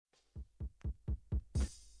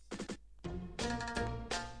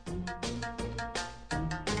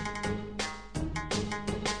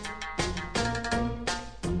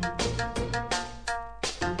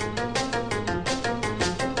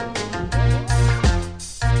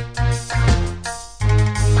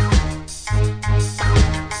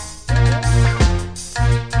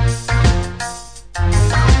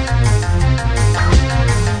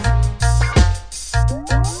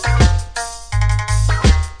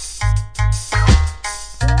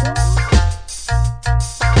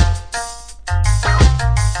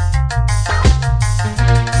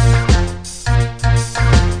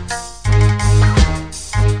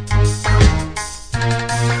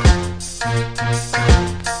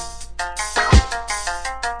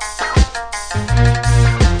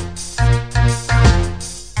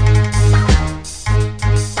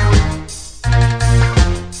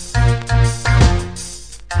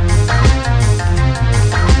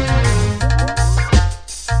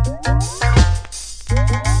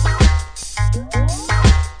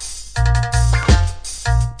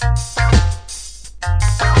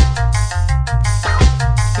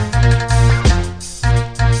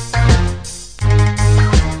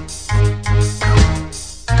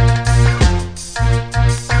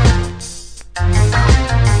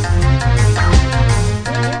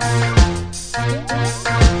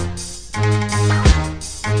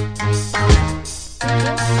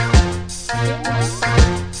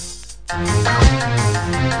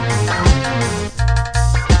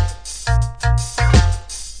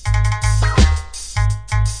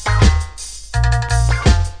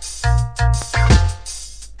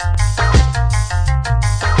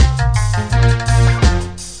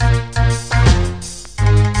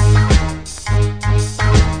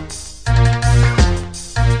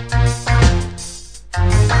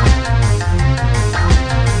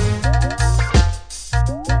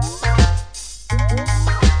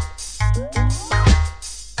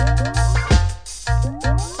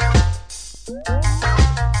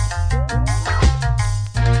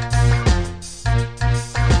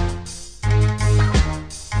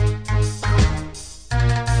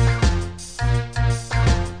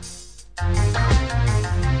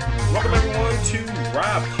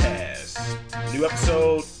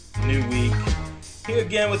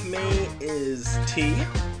again with me is T.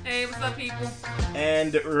 Hey, what's up, people?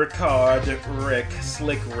 And Ricard, Rick,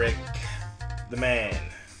 Slick Rick, the man.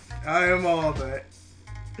 I am all that.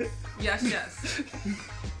 Yes.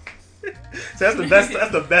 So that's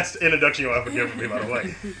the best introduction you'll ever give me, by the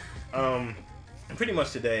way. Pretty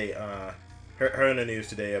much today, heard in the news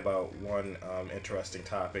today about one interesting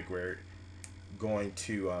topic. We're going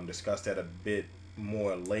to discuss that a bit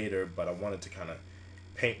more later, but I wanted to kind of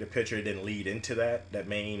paint the picture. It didn't lead into that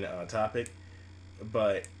main topic.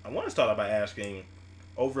 But I want to start out by asking,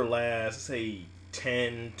 over the last, let's say,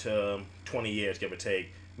 10 to 20 years, give or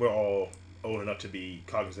take, we're all old enough to be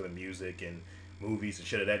cognizant of music and movies and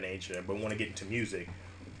shit of that nature, but want to get into music.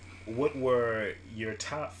 What were your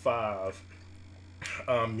top 5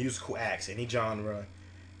 musical acts, any genre,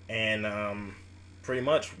 and pretty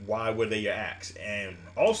much why were they your acts? And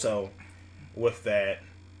also, with that,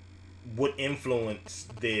 what influence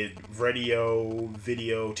did radio,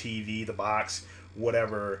 video, TV, the box,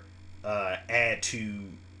 whatever, add to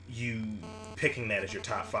you picking that as your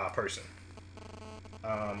top 5 person?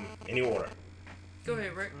 Any order? Go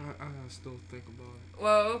ahead, Rick. I gotta still think about it.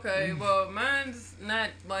 Well, okay. Well, mine's not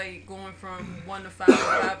like going from 1 to 5 or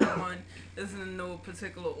 5 to 1. It's in no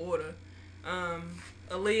particular order.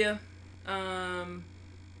 Aaliyah. I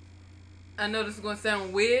know this is going to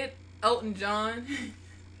sound weird. Elton John.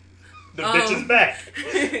 The bitch is back.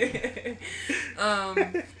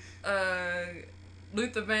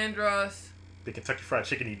 Luther Vandross. The Kentucky Fried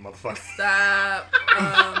Chicken eating motherfucker. Stop.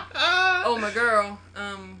 Oh, my girl.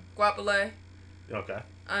 Guapale. Okay.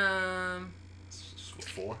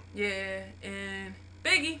 4. Yeah, and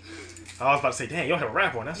Biggie. I was about to say, damn, you don't have a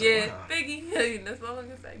rap on. That's Biggie. That's all I'm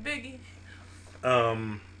gonna say. Biggie.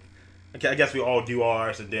 Okay, I guess we all do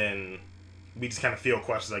ours, and then we just kind of field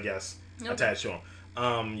questions, I guess, attached to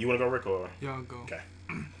them. You want to go, Rick, or? Y'all go. Okay.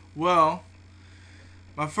 Well,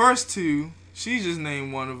 my first 2, she just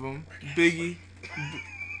named one of them. Biggie.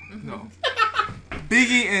 No.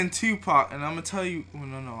 Biggie and Tupac, and I'm gonna tell you. Well,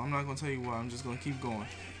 no, I'm not gonna tell you why. I'm just gonna keep going.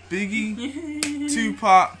 Biggie,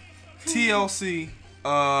 Tupac, TLC.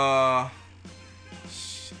 No,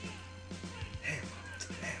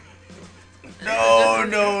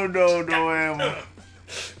 Hammer.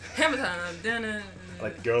 Hammer time. Dinner.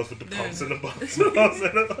 Like girls with the pumps and the bumps. Oh,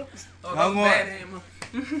 that was bad Hammer.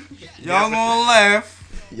 Y'all gonna laugh.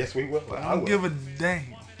 Yes, we will. I don't give a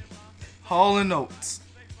damn. Hall and Oates.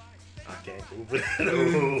 I can't prove it.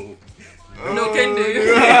 No. No can do.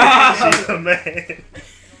 She's a man.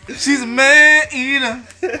 She's a man eater.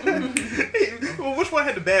 Well, which one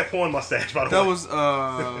had the bad porn mustache, by the way? That was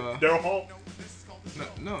Daryl Hall?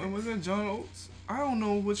 No, it wasn't John Oates. I don't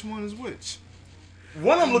know which one is which.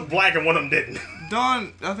 One of them looked black and one of them didn't.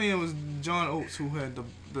 I think it was John Oates who had the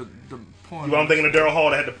porn. I'm thinking of Daryl Hall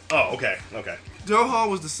that had the... Oh, okay. Daryl Hall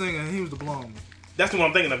was the singer and he was the blonde. That's the one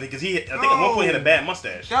I'm thinking of, because I think at one point he had a bad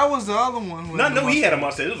mustache. That was the other one. He had a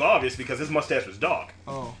mustache. It was obvious because his mustache was dark.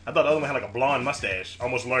 Oh. I thought the other one had like a blonde mustache,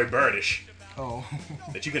 almost Larry Birdish. Oh.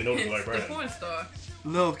 That you can know was Larry The Bird. porn star.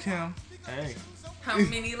 Lil' Kim. Hey. How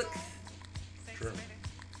many looks? True.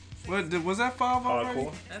 What was that 5 already?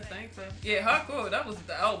 Hardcore? I think so. Yeah, Hardcore. That was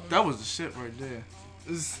the album. That was the shit right there.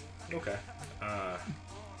 Okay.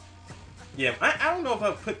 Yeah, I don't know if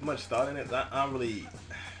I put much thought in it. I really...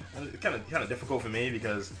 It's kind of difficult for me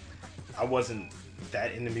because I wasn't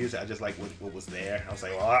that into music. I just like what was there. I was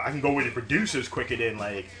like, well, I can go with the producers quicker than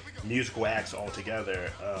like musical acts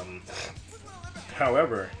altogether.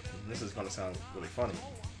 However, this is gonna sound really funny.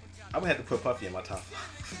 I would have to put Puffy in my top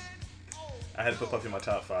 5. I had to put Puffy in my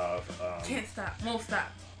top 5. Can't stop, won't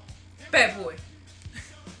stop. Bad boy.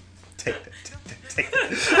 Take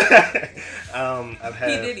that. I've had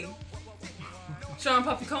P. Diddy. Sean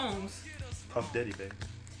Puffy Combs. Puff Daddy, baby.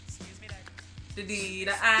 The D,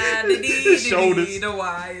 the I, the D, Shoulders. the D, the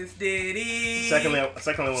Y is Diddy. Secondly, one was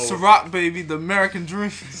Ciroc, baby, the American dream.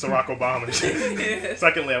 Barack Obama. Yeah.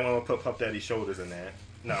 Secondly, I'm gonna put Puff Daddy's shoulders in there.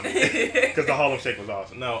 No, because the Harlem Shake was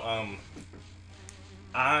awesome. No,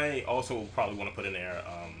 I also probably want to put in there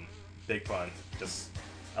Big Pun. Just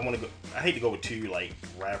I want to go. I hate to go with 2 like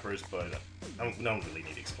rappers, but I don't really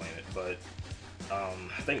need to explain it. But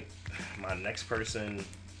I think my next person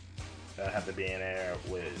that I have to be in there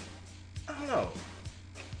with. I don't know.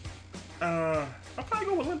 I'll probably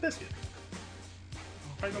go with Limp Bizkit.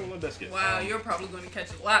 Wow, you're probably going to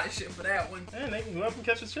catch a lot of shit for that one. And they can go up and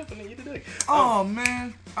catch a ship and then eat a dick. Oh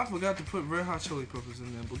man, I forgot to put Red Hot Chili Peppers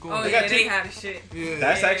in there. But go on. Yeah, they had a shit. Yeah.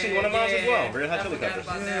 That's actually one of mine as well. Red Hot Chili Peppers.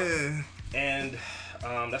 Yeah. And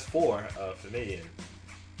that's 4 for me. And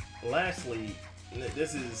lastly,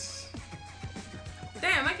 this is...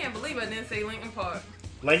 Damn, I can't believe I didn't say Linkin Park.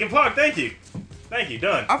 Linkin Park, thank you. Thank you.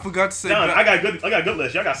 Done. I forgot to say Done. Beck. I got good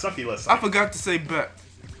lists. Y'all got sucky lists. I forgot to say Beck.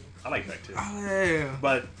 I like Beck too. Oh, yeah.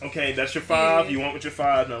 But okay, that's your 5. Yeah. You went with your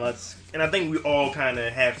 5. Now let's. And I think we all kind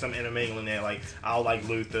of have some intermingling there. Like I'll like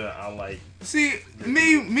Luther. I'll like. See,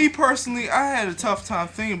 me personally, I had a tough time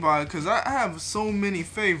thinking about it because I have so many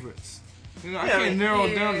favorites. You know, I can't narrow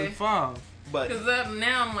it down to 5. But because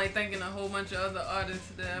now I'm like thinking a whole bunch of other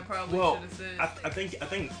artists that I probably should have said. I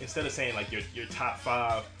think instead of saying like your top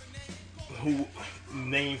 5, who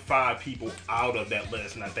name 5 people out of that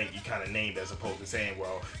list, and I think you kind of named as opposed to saying,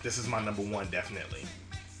 well, this is my number 1 definitely.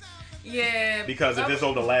 Yeah. Because if it's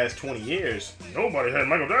over the last 20 years, nobody had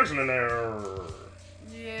Michael Jackson in there.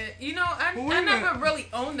 Yeah, you know, I never really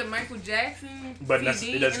owned a Michael Jackson But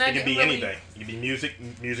CD, it can be really, anything. It can be music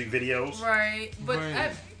videos. Right, but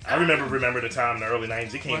Right. I remember the time in the early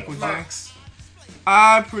 90s it came Michael with Jackson.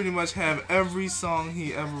 I pretty much have every song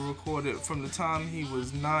he ever recorded from the time he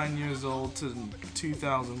was 9 years old to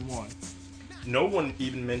 2001. No one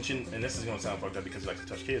even mentioned, and this is going to sound fucked up because he likes to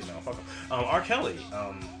touch kids now. Fuck him. R. Kelly,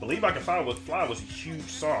 Believe I Can Fly was a huge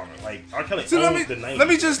song. Like R. Kelly owned the 90s. Let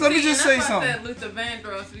me just say something. I said Luther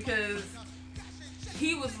Vandross because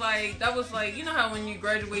he was like, that was like, you know how when you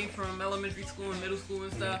graduate from elementary school and middle school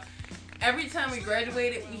and stuff, every time we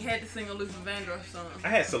graduated, we had to sing a Luther Vandross song. I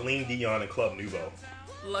had Celine Dion and Club Nouveau.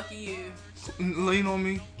 Lucky you. Lean on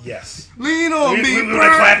me. Yes. Lean on me, we were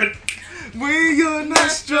clapping. when you're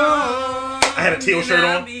not strong. I had a teal shirt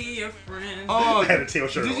on. Be your friend. Oh, I had a teal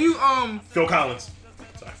shirt on. did you Phil Collins.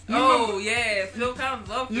 Sorry. Oh yeah, Phil Collins.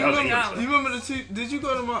 Love You Phil remember, Collins. you remember the two? Did you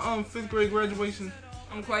go to my 5th grade graduation?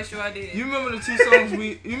 I'm quite sure I did. You remember the 2 songs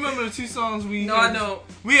we? You remember the 2 songs we? No, I don't.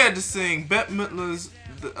 We had to sing Bette Midler's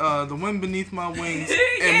 "The Wind Beneath My Wings" Yeah,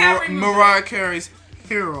 and I remember Mariah Carey's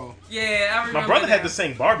 "Hero." Yeah, I remember. My brother that. had to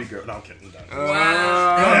sing Barbie Girl. No, I'm kidding. I'm done.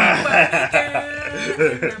 Wow.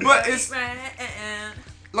 But it's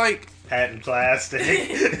like, Patent plastic.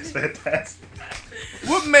 It's fantastic.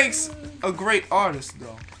 what makes a great artist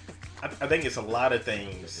though? I think it's a lot of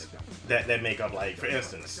things that make up, like, for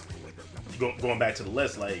instance, going back to the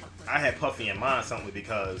list, like, I had Puffy in mind simply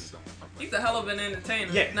because... He's a hell of an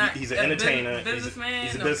entertainer. Yeah, he's an entertainer. Businessman.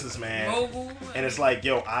 He's a businessman. Mogul. And it's like,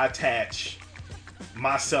 yo, I attach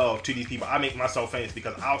myself to these people. I make myself famous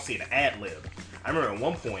because I'll see an ad-lib. I remember at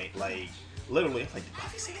one point, like, literally, it's like, did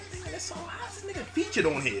Puffy say anything in this song? How's this nigga featured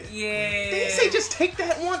on here? Yeah. Did he say just take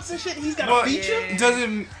that once and shit? He's got But a feature?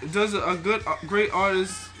 Yeah. Does a great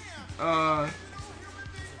artist,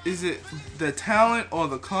 is it the talent or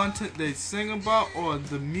the content they sing about or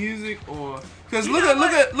the music or? Because look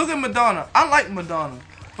at Madonna. I like Madonna,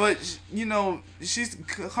 but you know she's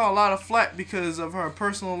caught a lot of flack because of her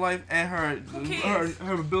personal life and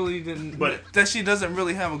her ability that she doesn't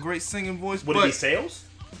really have a great singing voice. Would it be sales?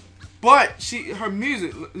 But her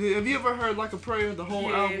music. Have you ever heard Like a Prayer, the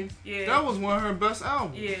whole album? Yeah. That was one of her best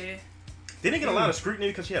albums. Yeah. Didn't it get a lot of scrutiny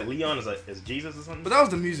because she had Leon as Jesus or something? But that was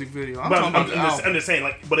the music video. I'm just saying,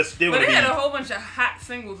 like, but it's still. But it had a whole bunch of hot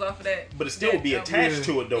singles off of that. But it still would be attached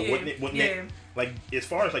to it, though, yeah. wouldn't it? Like, as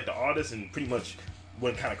far as like the artist and pretty much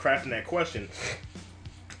when kind of crafting that question,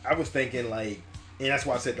 I was thinking like, and that's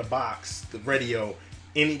why I said the box, the radio,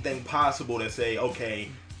 anything possible to say, okay,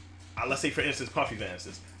 let's say for instance, Puffy, for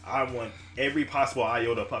instance. I want every possible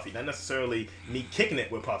iota of Puffy. Not necessarily me kicking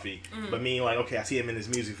it with Puffy, but me like, okay, I see him in this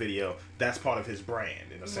music video. That's part of his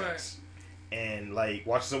brand in a sense. Right. And like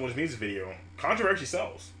watching someone's music video, controversy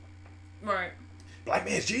sells. Right. Black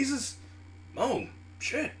man's Jesus? Oh,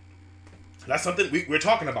 shit. That's something we're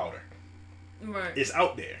talking about her. Right. It's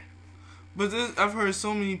out there. But I've heard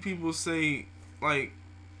so many people say, like,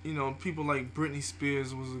 you know, people like Britney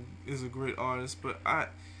Spears is a great artist, but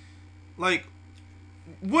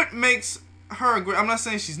what makes her a great? I'm not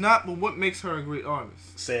saying she's not, but what makes her a great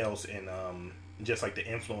artist? Sales and just like the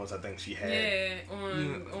influence I think she had. Yeah,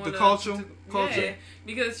 on the culture. Yeah,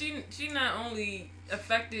 because she not only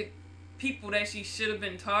affected people that she should have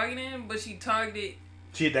been targeting, but she targeted.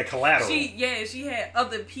 She had that collateral. She had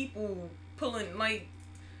other people pulling like.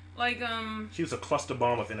 She was a cluster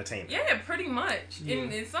bomb of entertainment. Yeah, pretty much. Yeah.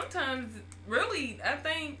 And sometimes, really, I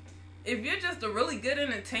think if you're just a really good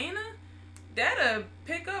entertainer, that'll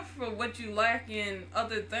pick up for what you lack in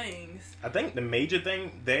other things. I think the major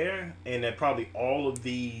thing there, and that probably all of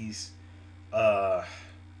these,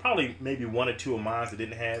 probably maybe one or two of mine that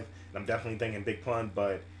didn't have, and I'm definitely thinking Big Pun,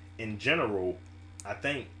 but in general, I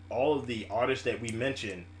think all of the artists that we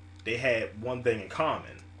mentioned, they had one thing in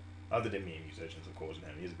common, other than being musicians, of course, and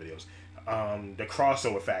having music videos. The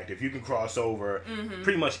crossover factor. If you can cross over,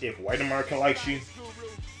 pretty much if white America likes you,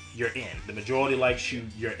 you're in. The majority likes you,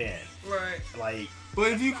 you're in. Right. Like,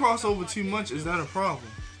 but if you cross over too much, is that a problem?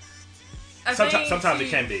 Sometimes it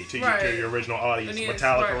can be to your original audience.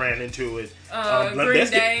 Metallica ran into it. Green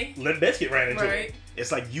Day. Limp Bizkit ran into Right. it.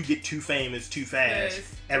 It's like you get too famous too fast,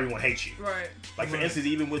 Yes. everyone hates you. Right. Like for instance,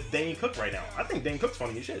 even with Dane Cook right now, I think Dane Cook's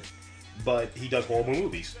funny as shit, but he does horrible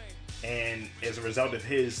movies, and as a result of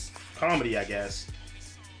his comedy, I guess,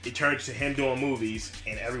 it turned to him doing movies,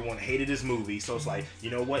 and everyone hated his movies. So it's like, you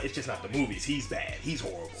know what? It's just not the movies. He's bad. He's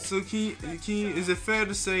horrible. So is it fair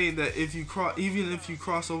to say that even if you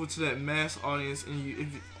cross over to that mass audience and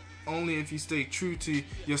only if you stay true to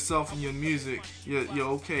yourself and your music, you're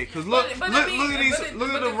okay? Because look at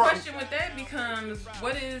the question with that becomes,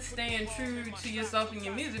 what is staying true to yourself and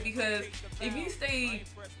your music? Because if you stay,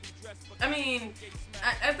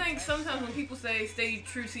 I think sometimes when people say stay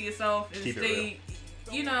true to yourself and stay,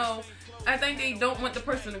 I think they don't want the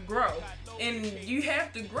person to grow, and you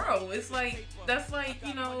have to grow. It's like that's like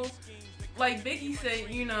like Biggie said,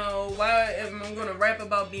 why am I gonna rap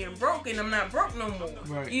about being broke and I'm not broke no more?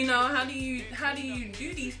 Right. How do you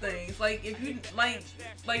do these things? Like if you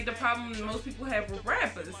like the problem most people have with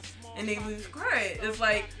rappers and they lose credit. It's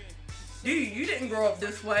like, dude, you didn't grow up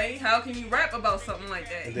this way. How can you rap about something like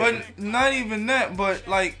that? But not even that, but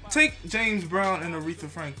like take James Brown and Aretha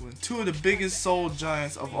Franklin, two of the biggest soul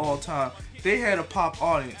giants of all time. They had a pop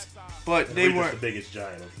audience, but they weren't the biggest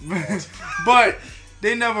giant of all time. But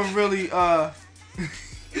they never really but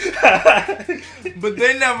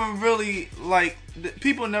they never really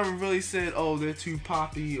people never really said, oh, they're too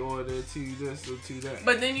poppy or they're too this or too that.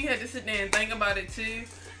 But then you had to sit there and think about it too.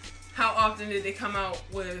 How often did they come out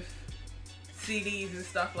with CDs and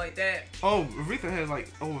stuff like that? Oh, Aretha has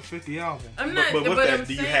like over 50 albums. But with that,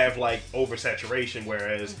 do you have like oversaturation?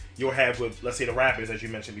 Whereas you'll have with, let's say, the rappers, as you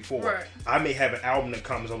mentioned before. Right. I may have an album that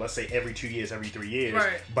comes on, let's say, every 2 years, every 3 years.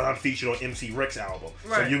 Right. But I'm featured on MC Rick's album, so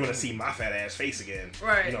Right. you're gonna see my fat ass face again.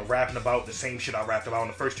 Right. Rapping about the same shit I rapped about on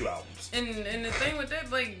the first two albums. And the thing with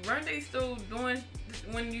that, like, weren't they still doing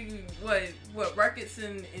when you what records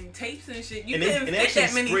and tapes and shit? You couldn't fit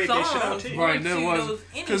that many songs. Right, there was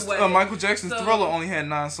because Michael Jackson's Thriller only had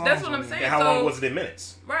 9 songs. That's what I'm saying. And how long was it in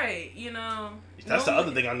minutes? Right, That's the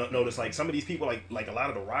other thing I noticed. Like some of these people, like a lot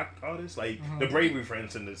of the rock artists, like the Bravery, for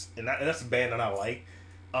instance, and that's a band that I like.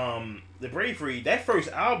 The Bravery, that first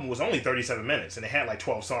album was only 37 minutes, and it had like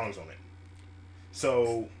 12 songs on it.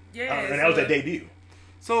 So and that was their debut.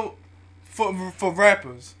 So for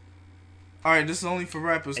rappers, all right, this is only for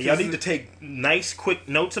rappers. And y'all need to take nice, quick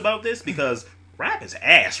notes about this because rap is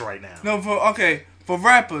ass right now. No, for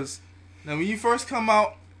rappers. Now, when you first come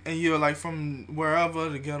out and you're like from wherever,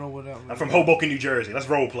 the ghetto, whatever. I'm from Hoboken, New Jersey. Let's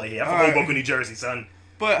role play here. I'm from Hoboken, New Jersey, son.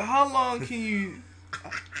 But how long can you?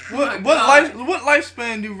 What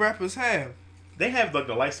lifespan do rappers have? They have like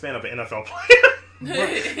the lifespan of an NFL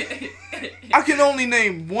player. I can only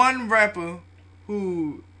name one rapper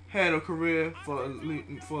who had a career for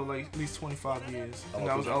like at least 25 years, and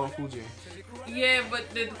that was LL Cool J. Yeah, but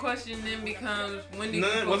the question then becomes, when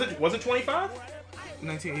did was it 25?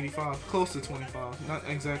 1985, close to 25, not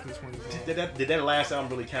exactly 25. Did that last album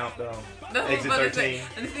really count though? That's Exit 13.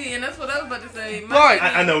 And that's what I was about to say.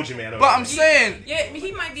 I know what you mean. I'm saying, yeah,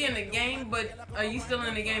 he might be in the game, but are you still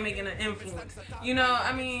in the game making an influence?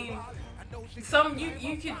 Some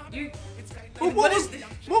you could. Well, what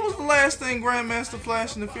was the last thing Grandmaster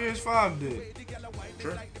Flash and the Furious 5 did?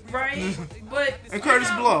 Sure. Right, but and Curtis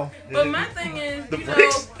Blow. But my thing is, I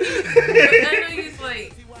know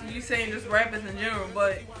you saying just rappers in general,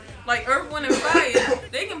 but like Earth, Wind and Fire,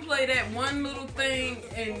 they can play that one little thing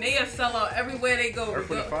and they'll sell out everywhere they go. Earth,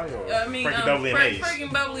 Wind and Fire. Frankie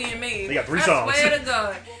Beverly and Maze. They got 3 songs. I swear to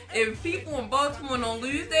God, if people in Baltimore don't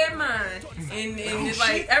lose their mind and it's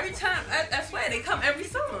like every time, I swear they come every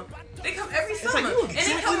summer. They come every summer, like, and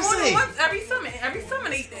they come more than once every summer. Every summer,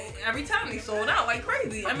 every time they sold out like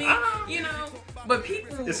crazy. But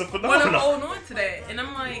people want to hold on to that, and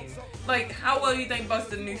I'm like, how well you think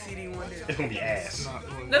Busta's new CD one did? It's gonna be ass.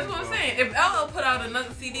 That's what I'm saying. If LL put out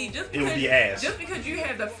another CD, it would be ass. Just because you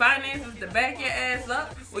have the finances to back your ass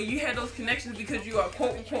up, or you have those connections because you are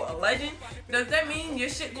quote unquote a legend, does that mean your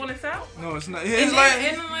shit gonna sell? No, it's not.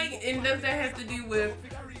 And does that have to do with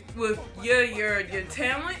your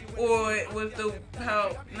talent, or with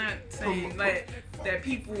not saying like that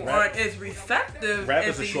people aren't as receptive rap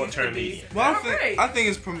as is a short-term medium. Well, I think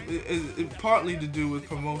it's partly to do with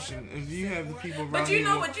promotion. If you have the people around you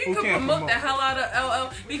can promote the hell out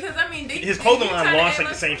of LL, because his clothing line launched at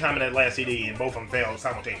the same time in that last CD, and both of them failed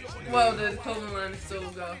simultaneously. Well, the clothing line is still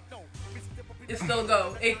go. It's still a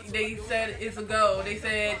go. They said it's a go. They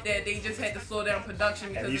said that they just had to slow down production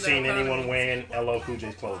because Have you of seen the anyone economy. wearing LL Cool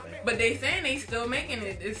J's clothing? But they saying they still making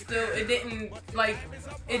it. It's still, it didn't,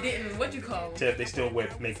 what you call it? Tiff, they still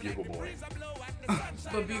make Bugle Boy.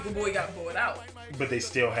 But Bugle Boy got bought out. But they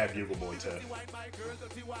still have Bugle Boy, Tiff.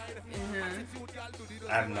 Mm-hmm.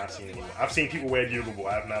 I have not seen anyone. I've seen people wear Bugle Boy.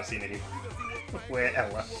 I have not seen anyone wear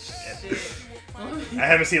LL. Shit. I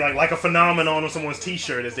haven't seen like a phenomenon on someone's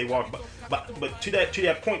T-shirt as they walk. But to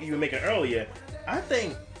that point you were making earlier, I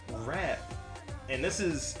think rap, and this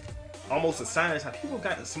is almost a sign of how people have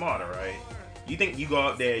gotten smarter, right? You think you go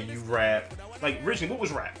out there, you rap. Like originally, what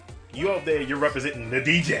was rap? You out there, you're representing the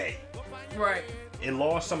DJ. Right. It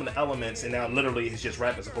lost some of the elements, and now literally it's just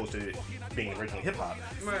rap as opposed to being originally hip hop.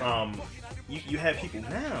 Right. You have people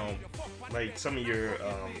now, like some of your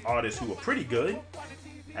artists who are pretty good.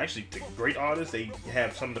 Actually, to great artists, they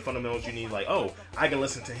have some of the fundamentals you need. Like, oh, I can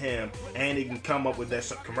listen to him, and they can come up with that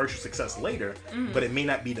commercial success later. Mm-hmm. But it may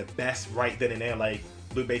not be the best right then and there. Like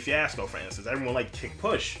Lupe Fiasco, for instance, everyone liked Kick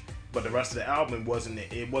Push, but the rest of the album wasn't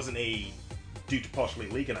a due to partially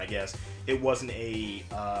leaking, I guess. It wasn't a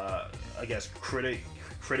I guess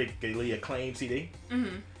critically acclaimed CD.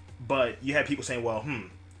 Mm-hmm. But you had people saying, well, I'm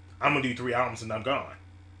gonna do 3 albums and I'm gone.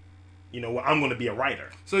 You know, I'm going to be a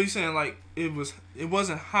writer. So you're saying like it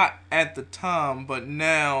wasn't hot at the time, but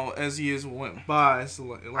now as years went by, it's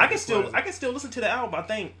like I can still listen to the album. I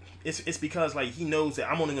think it's because like he knows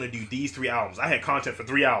that I'm only going to do these 3 albums. I had content for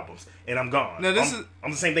 3 albums and I'm gone. Now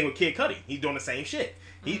I'm the same thing with Kid Cudi. He's doing the same shit.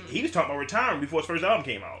 He was talking about retiring before his first album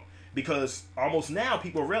came out because almost now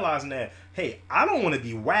people are realizing that hey, I don't want to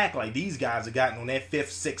be whack like these guys have gotten on their 5th,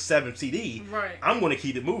 6th, 7th CD. Right. I'm going to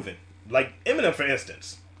keep it moving. Like Eminem, for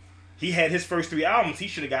instance. He had his first 3 albums. He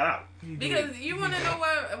should have got out. Because you want to know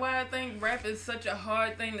why I think rap is such a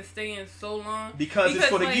hard thing to stay in so long? Because it's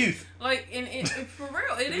for the like, youth. Like, and for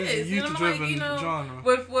real, it is. Youth-driven you know, genre.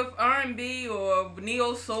 with R&B or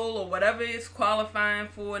neo soul or whatever it's qualifying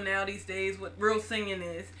for now these days, what real singing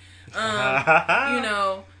is, you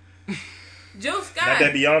know, Jill Scott. Not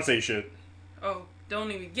that Beyonce shit. Oh, don't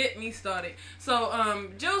even get me started. So,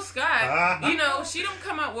 Jill Scott, you know, she don't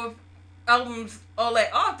come out with albums all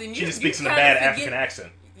that often. She just speaks in a bad African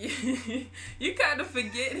accent. You kind of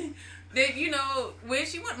forget that, you know, where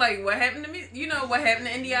she went, like, what happened to me, you know, what happened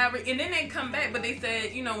to Indie Ivory, and then they come back, but they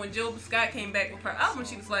said, you know, when Jill Scott came back with her album,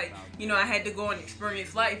 she was like, you know, I had to go and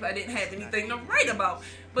experience life. I didn't have anything to write about.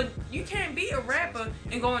 But you can't be a rapper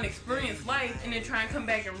and go and experience life and then try and come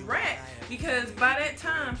back and rap, because by that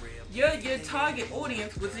time, your target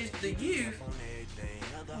audience, which is the youth,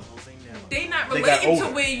 they not relating to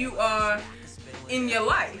where you are in your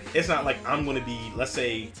life. It's not like I'm going to be, let's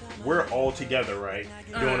say, we're all together, right?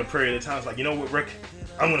 During a period of time. It's like, you know what, Rick?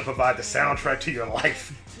 I'm going to provide the soundtrack to your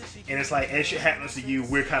life. And it's like, as shit happens to you,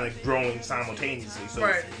 we're kind of growing simultaneously.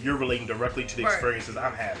 So you're relating directly to the experiences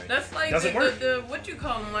I'm having. That's like the what you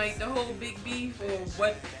call them, like the whole big beef, or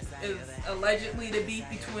what is allegedly the beef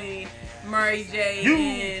between Mary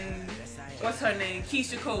J. and, what's her name?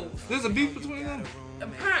 Keisha Cole. There's a beef between them?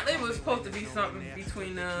 Apparently it was supposed to be something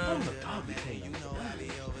between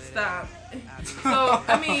stop. So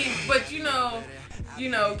I mean, but you know,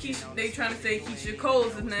 Keisha, they trying to say Keisha Cole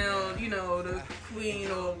is now, you know, the queen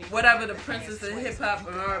or whatever, the princess of hip hop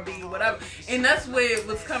or R&B, whatever, and that's where it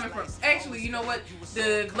was coming from. Actually, you know what?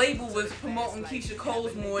 The label was promoting Keisha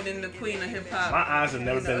Cole's more than the queen of hip hop. My eyes have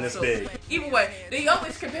never been this big. Either way, they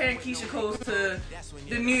always comparing Keisha Cole to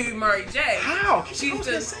the new Mary J. How? She's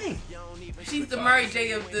the same. She's the Mary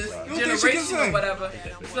J of this generation or whatever.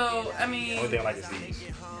 So, I mean... Only thing I like is these.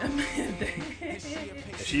 And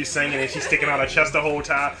she's singing and she's sticking out her chest the whole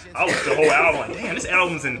time. I looked the whole album like, damn, this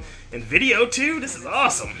album's in video too? This is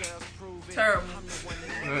awesome. Terrible.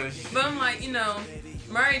 But I'm like, you know,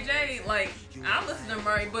 Mary J, like, I listen to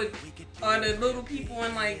Mary, but are the little people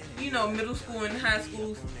in, like, you know, middle school and high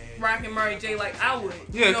schools rocking Mary J like I would?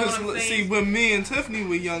 Yeah, because, you know see, when me and Tiffany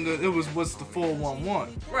were younger, it was what's the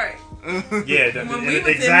 411. Right. Yeah,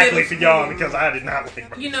 exactly for y'all, because I did not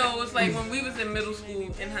like Mary. You know, it was like when we was in middle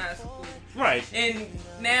school and high school. Right. And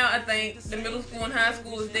now I think the middle school and high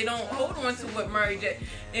schools, they don't hold on to what Mary J.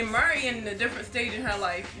 And Mary in a different stage in her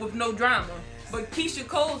life with no drama. But Keisha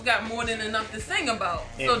Cole's got more than enough to sing about.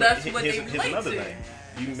 So that's what they relate to. Thing.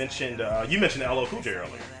 You mentioned LL Cool J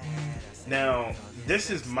earlier. Now, this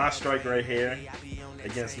is my strike right here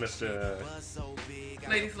against Mr.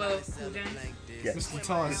 Ladies Love Cool James. Yeah. Mr.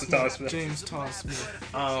 Todd Smith. James Todd Smith.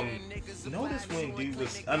 Notice when dude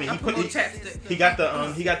was. I mean, he got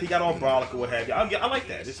all brolic or what have you. I like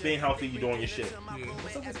that. Just being healthy, you doing your shit. Yeah.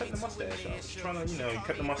 What's up with cutting the mustache off? He's trying to, you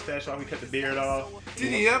cut the mustache off. He cut the beard off.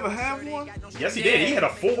 Did he ever have one? Yes, he did. He had a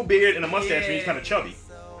full beard and a mustache, and he's kind of chubby.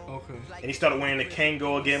 Okay. And he started wearing the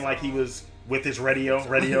Kango again, like he was with his radio.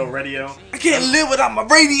 I can't live without my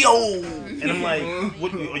radio. And I'm like,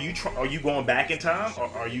 what, are you going back in time? Or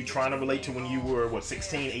are you trying to relate to when you were,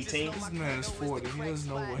 16, 18? This man is 40. He has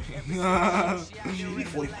no way. You be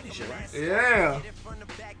 40 and shit, right? Yeah.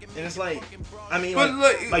 And it's like, I mean, but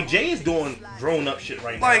like Jay is doing grown up shit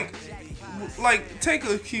right now. Like, take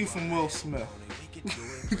a cue from Will Smith.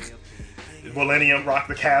 Millennium, Rock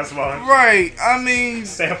the Casbah. Right. I mean,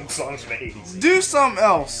 sample songs from the 80s. Do something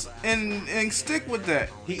else and stick with that.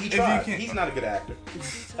 He tried. He's not a good actor.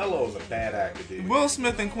 Hello is a bad actor, dude. Will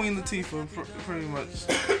Smith and Queen Latifah pretty much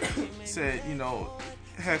said,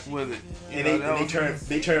 heck with it.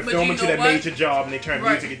 They turned film into that major job, and they turned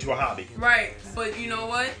music into a hobby. Right, but you know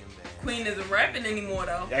what? Queen isn't rapping anymore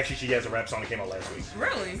though. Actually, she has a rap song that came out last week.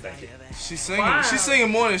 Really? Thank you. She's singing. Wow. She's singing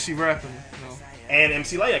more than she rapping. And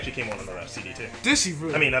MC Light actually came on the CD too. Did she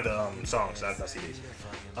really? I mean, not the songs, not CDs.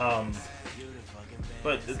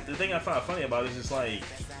 But the thing I find funny about it is just like,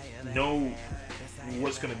 know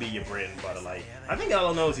what's gonna be your bread and butter. Like, I think all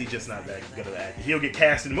I know is he's just not that good of an actor. He'll get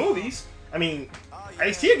cast in movies. I mean,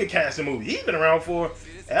 Ice-T will get cast in movies. He's been around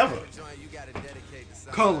forever.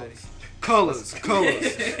 Colors.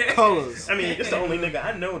 I mean, it's the only nigga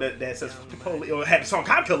I know that says police or had the song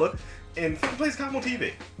Cop Killer and plays cop on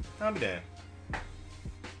TV. I'll be damned.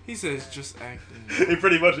 He says just acting. He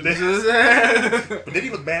pretty much did. But did he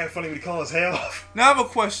look bad funny when he called his hair off? Now I have a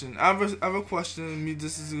question. I have a question.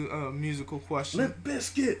 This is a musical question. Limp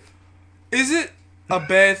Bizkit. Is it a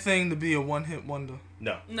bad thing to be a one-hit wonder?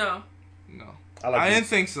 No. I didn't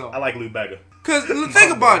think so. I like Lou Bega. Because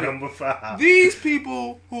think about it. These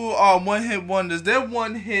people who are one-hit wonders, their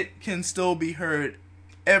one hit can still be heard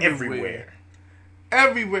everywhere.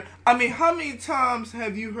 I mean, how many times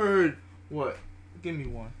have you heard what? Give me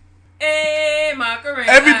one. Hey,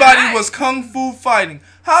 Macarena. Everybody was kung fu fighting.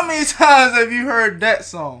 How many times have you heard that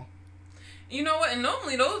song? You know what? And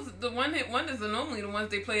normally the one-hit wonders are normally the ones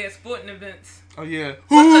they play at sporting events. Oh yeah.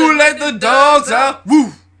 Who let the dogs out?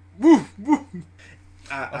 Woo, woo, woo.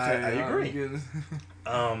 I agree.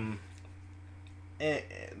 And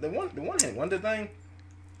the one-hit wonder thing,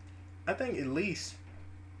 I think at least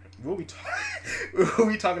we'll be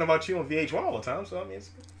talking about you on VH1 all the time. So I mean,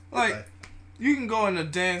 it's like. You can go in a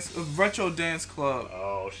retro dance club.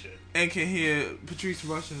 Oh shit! And can hear Patrice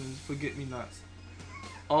Russian's "Forget Me Nots"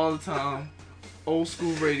 all the time. Old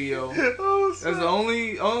school radio. Oh, that's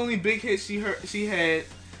the only big hit she had,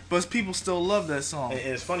 but people still love that song. And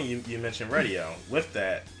it's funny you mentioned radio. With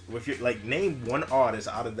that, name one artist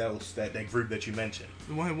out of that group that you mentioned.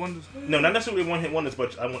 The one hit wonders. No, not necessarily one hit wonders,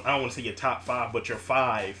 but I don't want to say your top 5, but your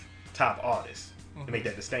 5 top artists to make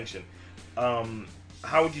that distinction.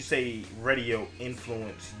 How would you say radio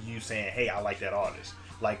influenced you saying, hey, I like that artist?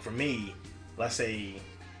 Like for me, let's say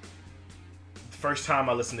the first time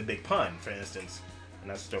I listened to Big Pun, for instance, and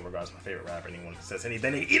that's still regards my favorite rapper, anyone that says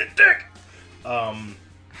anything, they eat a dick!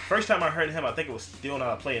 First time I heard him, I think it was Still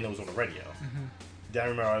Not a Play and it was on the radio. Mm-hmm. Then I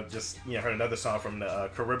remember I just heard another song from the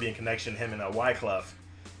Caribbean Connection, him and Wyclef,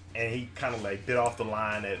 and he kind of like bit off the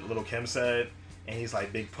line that Lil' Kim said, and he's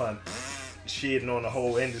like, Big Pun, shitting on the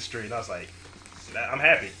whole industry, and I was like, I'm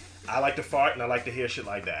happy. I like to fart and I like to hear shit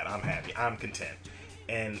like that. I'm happy. I'm content.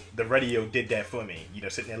 And the radio did that for me.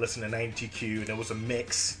 Sitting there listening to 92Q. There was a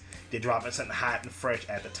mix. They're dropping something hot and fresh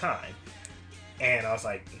at the time. And I was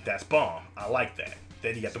like, that's bomb. I like that.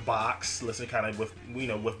 Then you got the box. Listen kind of with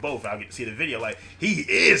both. I'll get to see the video. Like, he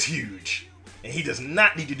is huge. And he does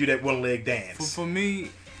not need to do that one-leg dance. For me,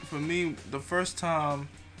 the first time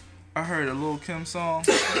I heard a Lil' Kim song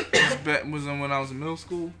was when I was in middle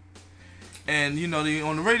school. And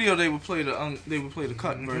on the radio they would play the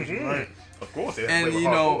cut version, right? Of course, they and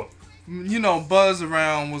buzz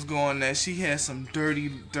around was going that she had some dirty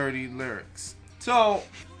lyrics. So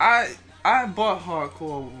I bought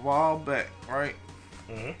hardcore a while back, right?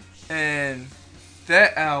 Mm-hmm. And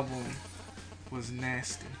that album was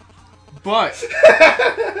nasty, but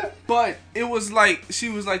it was like she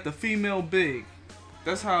was like the female Big.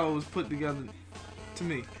 That's how it was put together to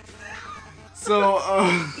me. So,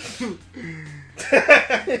 oh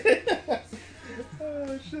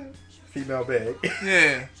shit. Female Big.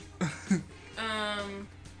 Yeah.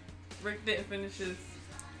 Rick didn't finish his.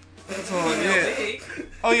 Big.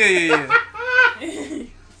 Oh yeah.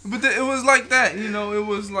 But it was like that, it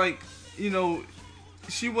was like,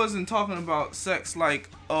 she wasn't talking about sex like,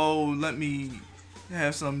 oh, let me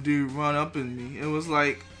have some dude run up in me. It was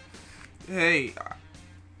like, hey,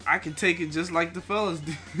 I can take it just like the fellas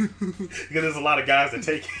do. Because there's a lot of guys that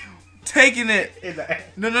take it. Taking it.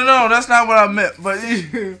 No, that's not what I meant. But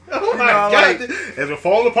oh my God, like, as we're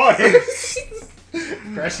falling apart.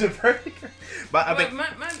 Crashing the breaker. But I mean,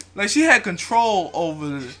 like she had control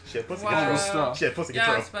over the pussy control stuff. Shit, pussy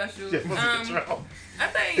control. Special. Shit, pussy control. I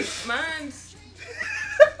think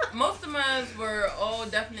most of mine were all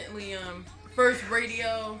definitely first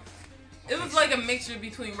radio. It was like a mixture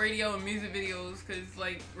between radio and music videos, because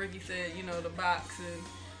like Ricky said, you know, the box and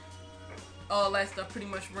all that stuff pretty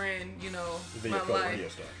much ran, you know, my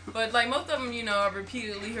life. But like most of them, you know, I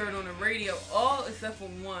repeatedly heard on the radio, all except for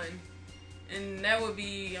one, and that would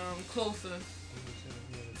be Closer.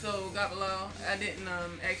 So Gabalo, I didn't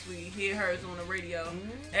actually hear hers on the radio.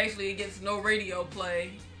 Actually, it gets no radio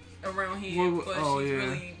play around here, but she's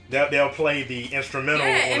really they'll play the instrumental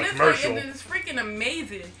and or it's commercial. Like, it's freaking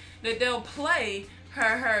amazing that they'll play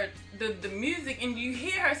the music and you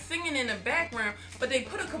hear her singing in the background, but they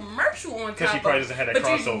put a commercial on top. Because she probably doesn't have that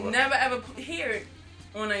crossover. But you never ever hear it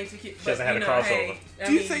on 92 Kids. She doesn't have a crossover.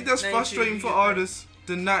 Do you think that's frustrating for artists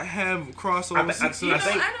to not have crossover?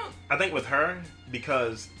 I think with her,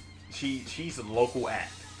 because she's a local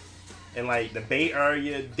act. And like the Bay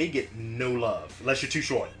Area, they get no love unless you're too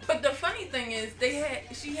short. But the funny thing is,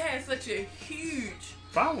 she had such a huge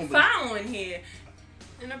following here,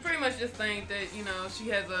 and I pretty much just think that, you know, she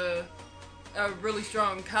has a really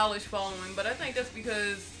strong college following. But I think that's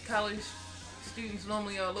because college students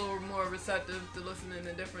normally are a little more receptive to listening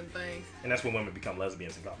to different things. And that's when women become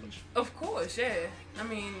lesbians in college. Of course, yeah. I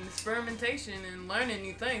mean, experimentation and learning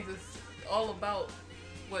new things is all about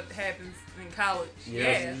what happens in college.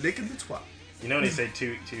 Yeah. Licking the twat. You know they say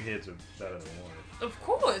two heads are better than one. Of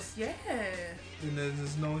course, yeah. And then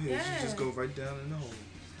there's no heads, you just go right down in the hole.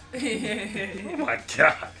 Oh my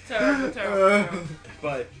God. Terrible.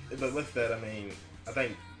 But with that, I mean, I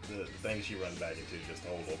think the thing she runs back into is just the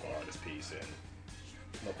whole local artist piece, and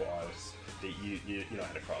local artists that you don't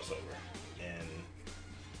have to crossover, and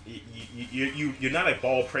you're not a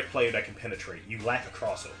ball player that can penetrate. You lack a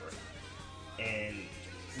crossover, and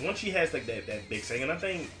once she has like that big thing, and I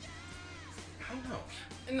think, I don't know.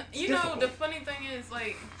 And you know, the funny thing is,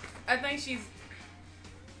 like, I think she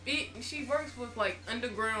works with like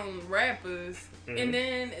underground rappers, and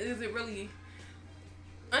then is it really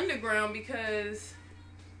underground because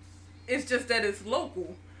it's just that it's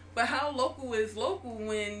local? But how local is local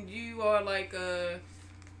when you are like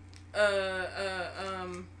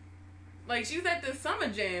like she was at the Summer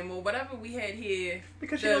Jam or whatever we had here,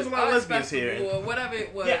 because she knows a lot of lesbians here or whatever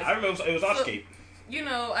it was. Yeah, I remember it was Artscape. You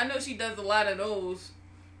know, I know she does a lot of those.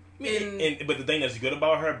 But the thing that's good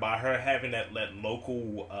about her, by her having that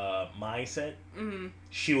local mindset,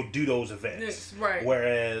 she'll do those events. Yes, right.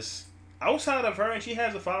 Whereas outside of her, and she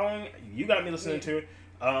has a following, you got me listening to it.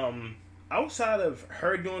 Outside of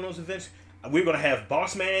her doing those events, we're gonna have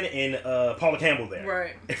Boss Man and Paula Campbell there,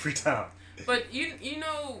 right? Every time. But you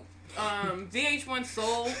know, VH1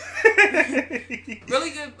 Soul,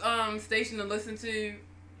 really good station to listen to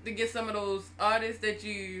get some of those artists that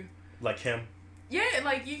you like him. Yeah,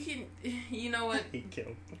 like you can, you know what? He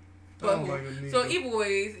killed. So Evil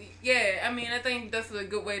Ways, yeah. I mean, I think that's a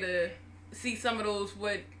good way to see some of those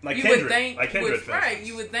what like you Kendrick, would think like Kendrick, right.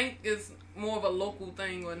 You would think is more of a local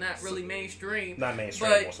thing or not really mainstream. Not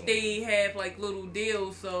mainstream, but they have like little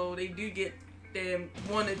deals, so they do get them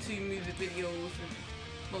 1 or 2 music videos,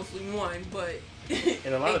 and mostly one, but.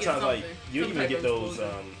 And a lot of times, like you even get those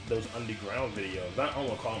underground videos. I don't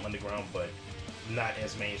want to call them underground, but not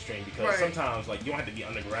as mainstream, because sometimes like you don't have to be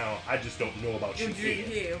underground. I just don't know about you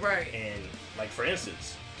here, right? And like for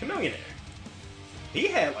instance, Chameleonaire, he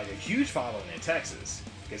had like a huge following in Texas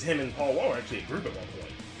because him and Paul Wall were actually a group at one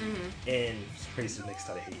point. And crazy they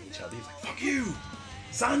started hating each other. He's like, "Fuck you,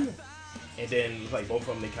 son!" And then like both of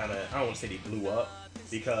them, they kind of, I don't want to say they blew up,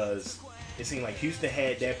 because it seemed like Houston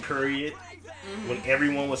had that period when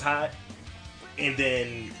everyone was hot, and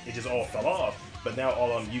then it just all fell off. But now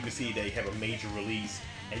all of them, you can see they have a major release,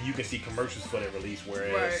 and you can see commercials for their release,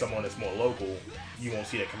 whereas someone that's more local, you won't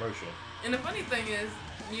see that commercial. And the funny thing is,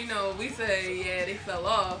 you know, we say, yeah, they fell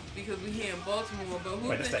off because we here in Baltimore, but who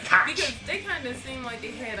because they kind of seemed like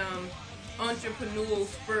they had entrepreneurial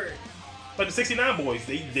spirit. But the 69 Boys,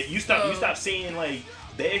 you stop seeing like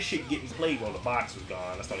their shit getting played while the box was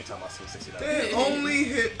gone. That's the only time I seen 69. The only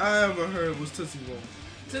hit I ever heard was Tootsie Roll.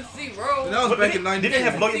 Tootsie Roll. And that was back in '90. Did they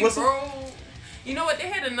have Lloyd Whistle? You know what? They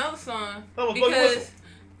had another song That was Lloyd Whistle.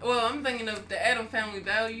 Well, I'm thinking of the Adam Family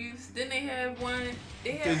Values. Didn't they have one?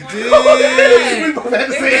 They had one. Did. We both had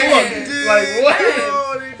the same one. Like, what?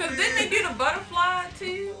 Because didn't they do the butterfly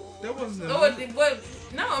too? That wasn't.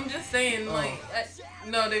 No, I'm just saying,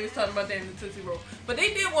 no, they was talking about that in the Tootsie Roll. But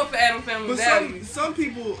they did one for Adam Family Values. Some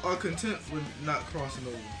people are content with not crossing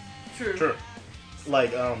over. True.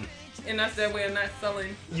 Like, and that's their way of not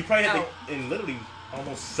selling. You probably have to, and literally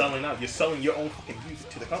almost selling out. You're selling your own fucking music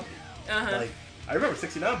to the company. Like, I remember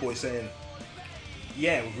 69 Boy saying,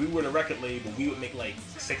 yeah, if we were the record label, we would make like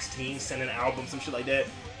 16, send an album, some shit like that.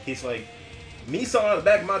 He's like, me selling out the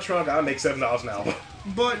back of my trunk, I make $7 an album.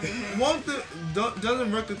 But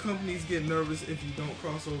doesn't record companies get nervous if you don't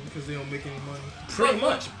cross over because they don't make any money? Pretty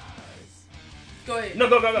much. Go ahead. No,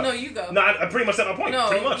 go. No, you go. No, I pretty much said my point. No,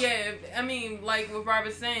 pretty much. Yeah, I mean, like what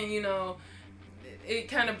Robert's saying, you know, it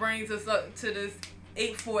kind of brings us up to this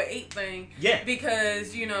 848 thing. Yeah.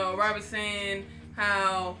 Because, you know, Robert's saying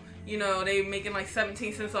how, you know, they making like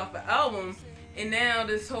 17 cents off the album. And now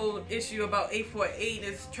this whole issue about 848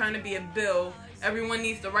 is trying to be a bill. Everyone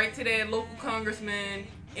needs to write to their local congressman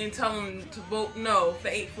and tell them to vote no for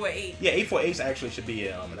 848. Yeah, 848 actually should be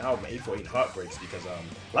an album, 848 Heartbreaks, because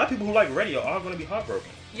a lot of people who like radio are going to be heartbroken.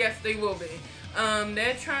 Yes, they will be.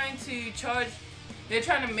 They're trying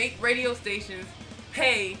to make radio stations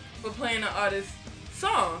pay for playing an artist's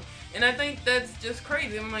song. And I think that's just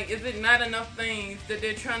crazy. I'm like, is it not enough things that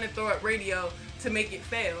they're trying to throw at radio to make it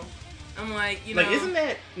fail? I'm like, you know. Like, isn't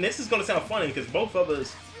that, and this is going to sound funny because both of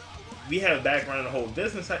us, we have a background in the whole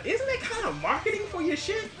business side. Isn't that kind of marketing for your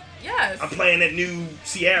shit? Yes. I'm playing that new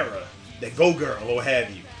Sierra, that Go Girl, or what have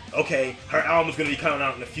you. Okay, her album's going to be coming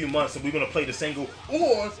out in a few months, so we're going to play the single.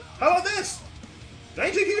 Or, how about this?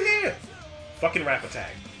 Ain't you here? Fucking Rap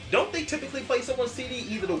Attack. Don't they typically play someone's CD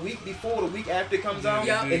either the week before or the week after it comes out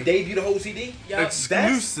and debut the whole CD? Yep.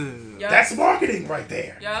 Exclusive. That's marketing right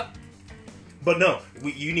there. Yep. But no,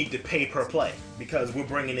 you need to pay per play because we're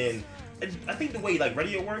bringing in. I think the way like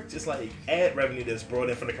radio works is like ad revenue that's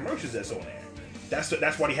brought in from the commercials that's on there.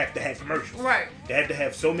 That's why they have to have commercials. Right. They have to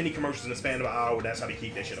have so many commercials in the span of an hour. That's how they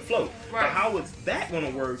keep that shit afloat. Right. But how is that going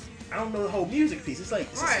to work? I don't know the whole music piece. It's like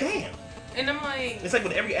it's a scam. And I'm like, it's like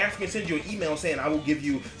when every African sends you an email saying, "I will give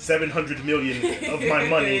you 700 million of my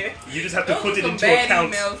money." You just have to put it into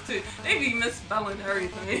accounts. Emails too. They be misspelling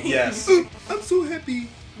everything. Yes. I'm so happy.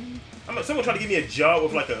 Someone tried to give me a job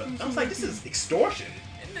with like I was like, this is extortion.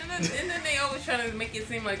 And then they always trying to make it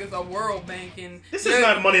seem like it's a World Bank and this is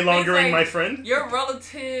not money laundering, like, my friend. Your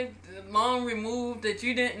relative long removed that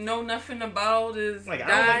you didn't know nothing about is like,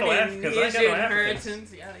 died and here's your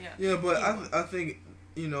inheritance. Yeah, but I think,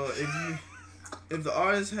 you know, if the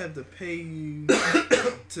artists have to pay you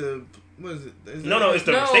to what is it? It's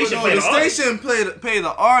the station. The station pay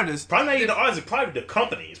the artist. Probably not even the artist. It's probably the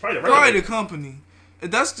company. It's probably the company.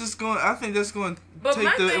 That's just going. I think that's going to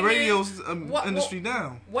take the radio industry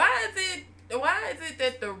down. Why is it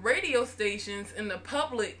that the radio stations and the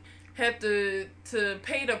public have to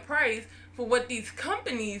pay the price for what these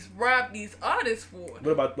companies rob these artists for?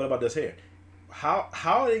 What about this here? How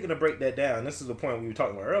are they going to break that down? This is the point we were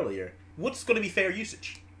talking about earlier. What's going to be fair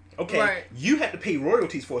usage? Okay, you have to pay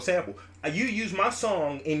royalties for a sample. You use my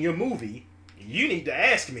song in your movie. You need to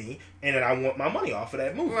ask me, and then I want my money off of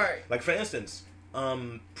that movie. Right. Like for instance.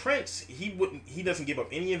 Prince, he doesn't give up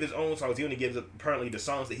any of his own songs. He only gives up apparently the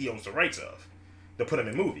songs that he owns the rights of to put them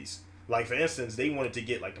in movies. Like for instance, they wanted to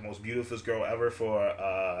get like the most beautiful girl ever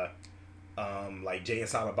for like Jay and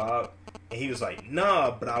Silent Bob, and he was like,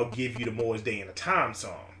 nah, but I'll give you the Moore's Day in a Time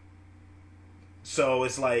song. So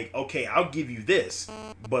it's like, okay, I'll give you this,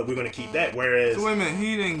 but we're gonna keep that. Whereas, so wait a minute,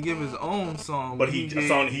 he didn't give his own song, but a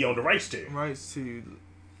song he owned the rights to.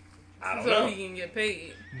 I don't know. He can get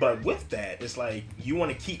paid. But with that, it's like you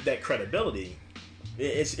want to keep that credibility.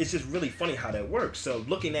 It's just really funny how that works. So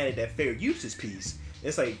looking at it, that fair usage piece,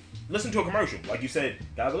 it's like listen to a commercial, like you said,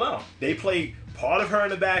 Guys Aloud. They play part of her in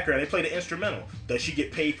the background. They play the instrumental. Does she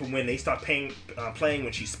get paid for when they start playing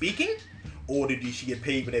when she's speaking, or does she get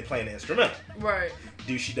paid when they're playing the instrumental? Right.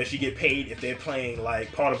 Does she get paid if they're playing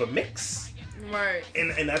like part of a mix? Right.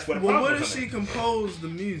 And that's what. Well, what does she compose the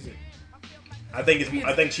music? I think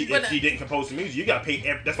if she didn't compose the music, you got paid.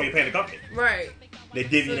 That's why you're paying the company. Right. They're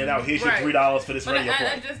divvying it out. Here's your $3 for this radio play.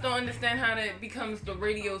 I just don't understand how that becomes the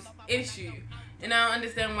radio's issue, and I don't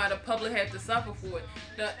understand why the public have to suffer for it.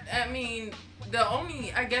 The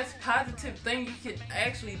only positive thing you could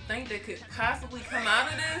actually think that could possibly come out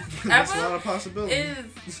of this That's not a possibility.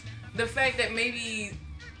 is the fact that maybe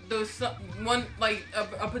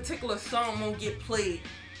a particular song won't get played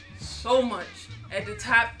so much at the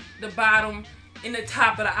top, the bottom, in the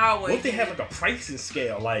top of the hour. What if they have like a pricing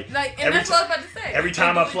scale? Like and that's what I was about to say. Every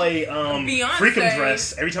time I play Freakum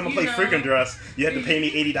Dress, you have to pay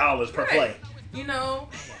me $80 per play. You know,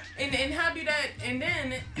 and how do that? And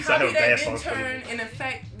then how do that in turn and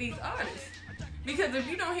affect these artists? Because if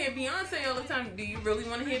you don't hear Beyonce all the time, do you really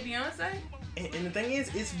want to hear Beyonce? And the thing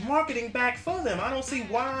is, it's marketing back for them. I don't see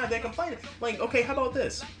why they're complaining. Like, okay, how about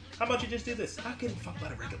this? How about you just do this? I couldn't fuck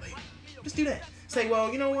about a record label. Just do that. Say,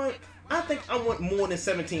 well, you know what? I think I want more than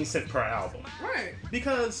 17 cents per album. Right.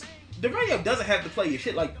 Because the radio doesn't have to play your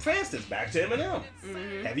shit. Like, for instance, back to Eminem.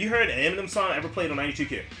 Mm-hmm. Have you heard an Eminem song ever played on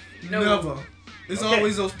 92Q? No. Never. It's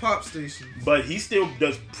always those pop stations. But he still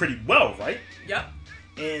does pretty well, right? Yep.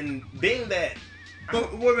 And being that...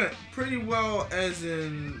 But wait a minute, pretty well as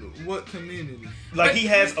in what community? Like, but he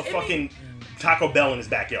has a fucking Taco Bell in his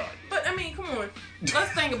backyard. But, I mean, come on.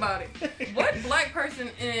 Let's think about it. What black person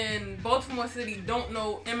in Baltimore City don't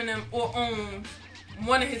know Eminem or owns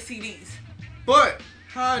one of his CDs? But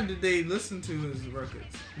how did they listen to his records?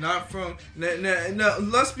 Not from... No,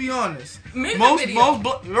 let's be honest. Most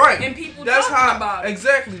right. And people talking about it.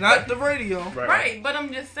 Exactly, not the radio. Right, but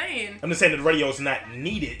I'm just saying... I'm just saying that the radio's not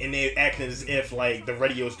needed, and they're acting as if, like, the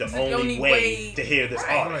radio's the only way to hear this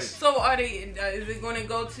artist. So are they... is it going to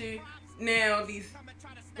go to, now, these,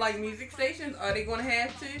 like, music stations? Are they going to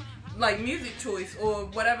have to? Like, Music Choice or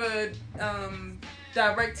whatever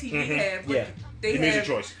Direct TV have. Yeah, they have Music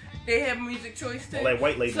Choice. They have Music Choice too. Like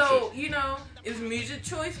white label so, shit. You know, is Music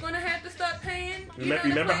Choice going to have to start paying?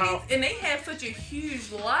 Remember how? And they have such a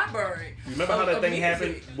huge library. Remember how that thing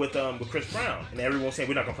happened with Chris Brown, and everyone was saying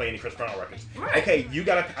we're not gonna play any Chris Brown records. Right. Okay,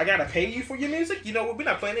 I gotta pay you for your music. You know what? We're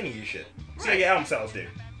not playing any of your shit. See how your album sales do.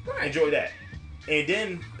 Right. Enjoy that. And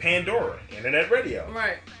then Pandora, internet radio.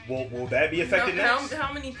 Right. Will that be affected next?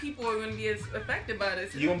 How many people are going to be affected by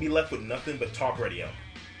this? You're gonna be left with nothing but talk radio.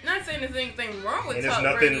 Not saying there's anything wrong with talk radio.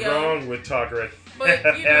 And there's nothing wrong with talk radio but,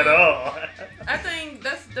 at all. I think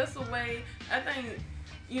that's the way. I think,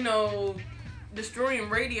 destroying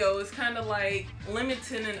radio is kind of like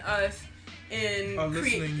limiting us in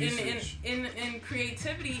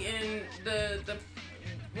creativity and the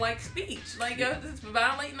like speech. Like it's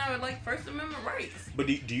violating our like First Amendment rights. But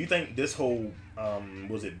do you think this whole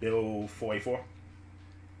was it Bill 484?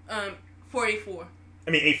 484. I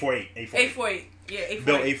mean 848. 848. Yeah, 848.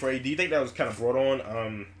 Bill 848. Do you think that was kind of brought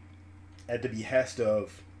on at the behest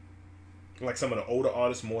of like some of the older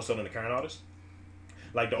artists more so than the current artists?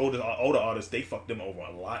 Like the older artists, they fucked them over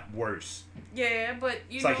a lot worse. Yeah, but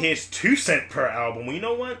it's like here's 2 cents per album. Well, you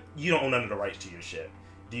know what? You don't own none of the rights to your shit.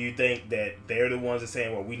 Do you think that they're the ones that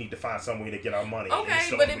saying, well, we need to find some way to get our money?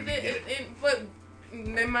 Okay, but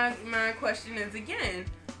then my question is again,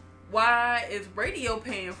 why is radio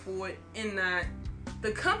paying for it and not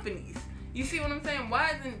the companies? You see what I'm saying?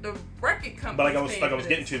 Why isn't the record company? But I was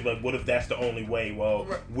getting to, like, what if that's the only way? Well,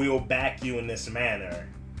 we'll back you in this manner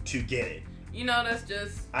to get it. That's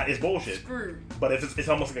just it's bullshit. Screwed. But if it's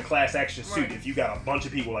almost like a class action suit. Right. If you got a bunch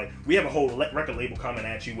of people, like we have a whole record label coming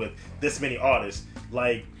at you with this many artists,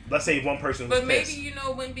 like let's say one person. But maybe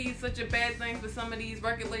it wouldn't be such a bad thing for some of these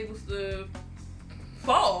record labels to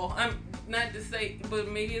fall. I'm not to say, but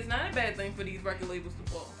maybe it's not a bad thing for these record labels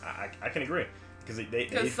to fall. I can agree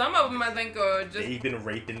because some of them I think are just they've been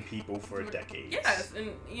raping people for decades. Yes,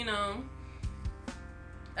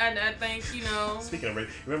 and I think, Speaking of rape,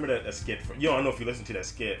 remember that skit from... I don't know if you listened to that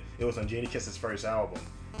skit. It was on Jada Kiss's first album.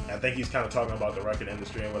 And I think he's kind of talking about the record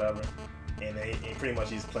industry and whatever. And pretty much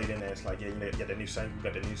he's played in there. It's like, yeah, you got the new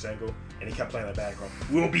single. And he kept playing in the background.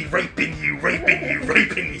 We'll be raping you.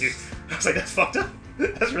 I was like, that's fucked up.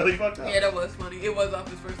 That's really fucked up. Yeah, that was funny. It was off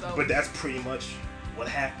his first album. But that's pretty much what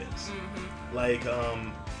happens. Mm-hmm. Like,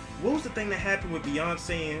 what was the thing that happened with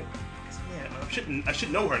Beyonce? I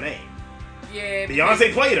should know her name. Yeah.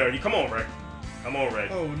 Beyonce played her. Come on, Rick. Come on,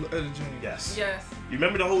 Rick. Oh, Etta James. Yes. Yes. You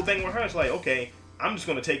remember the whole thing with her? It's like, okay, I'm just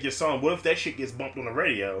gonna take your song. What if that shit gets bumped on the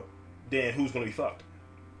radio? Then who's gonna be fucked?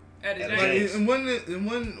 Etta James. And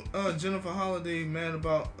when Jennifer Holliday mad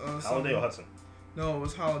about Holliday or Hudson? No, it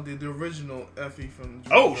was Holliday, the original Effie from.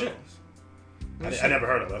 Oh shit. I never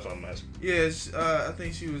heard of her. That's what I'm asking. Yeah, I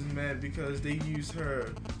think she was mad because they used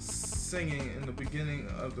her singing in the beginning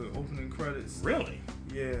of the opening credits. Really?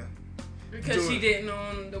 Yeah. Because she didn't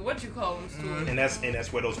on the whatchamacallit's tour. And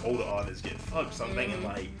that's where those older artists get fucked. So I'm thinking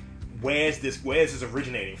like, where's this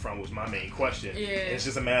originating from was my main question. Yeah. And it's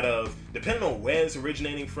just a matter of depending on where it's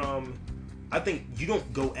originating from. I think you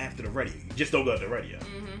don't go after the radio. You just don't go after the radio.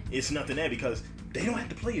 Mm-hmm. It's nothing there because they don't have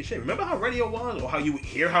to play your shit. Remember how radio was, or how you would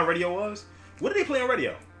hear how radio was? What did they play on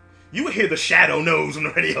radio? You would hear the Shadow Knows on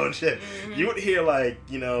the radio and shit. Mm-hmm. You would hear like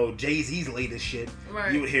Jay-Z's latest shit.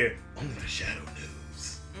 Right. You would hear only the Shadow Knows.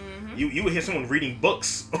 You would hear someone reading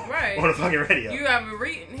books right. on the fucking radio. You ever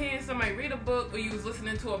hearing somebody read a book, or you was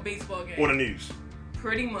listening to a baseball game, or the news.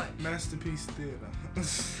 Pretty much. Masterpiece theater.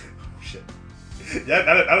 Shit.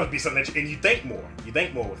 That would be something that you think more. You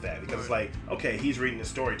think more with that because it's like, okay, he's reading the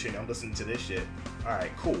story to me. I'm listening to this shit. All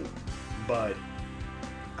right, cool. But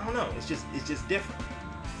I don't know. It's just different,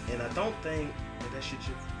 and I don't think that shit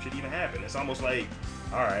should even happen. It's almost like,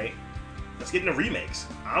 all right, let's get into remakes.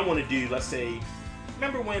 I want to do, let's say,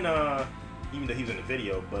 remember when even though he was in the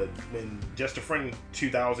video, but when Just a Friend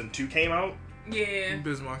 2002 came out. Yeah.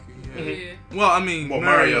 Bismarck. Yeah. Mm-hmm. Well, I mean,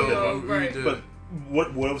 Mario. Right. But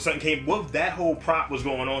what something came? What that whole prop was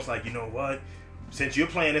going on? It's like, you know what? Since you're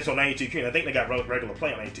playing this on 92Q, and I think they got regular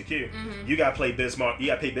play on 92Q, you gotta play Bismarck. You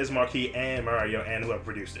gotta pay Bismarck and Mario and whoever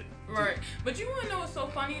produced it. Right. But you wanna know what's so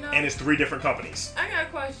funny though? And it's 3 different companies. I got a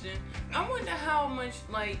question. I wonder how much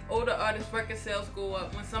like older artists' record sales go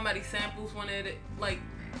up when somebody samples one of the like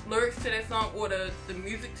lyrics to that song or the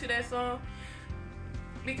music to that song.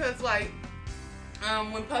 Because like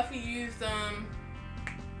when Puffy used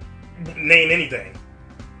Name anything.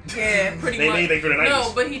 Yeah, pretty much. Name anything for the 90s.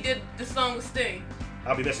 No, but he did the song with Sting.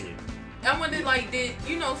 I'll be missing you. I wonder, like, did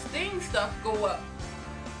Sting stuff go up?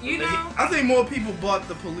 You know? I think more people bought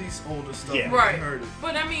the Police older stuff. Yeah. Right. Heard it.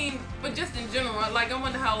 But I mean, but just in general, like, I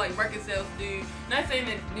wonder how like record sales do. Not saying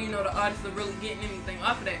that the artists are really getting anything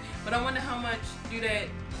off of that, but I wonder how much do that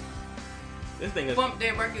bump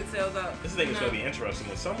their record sales up. This thing is going to be interesting.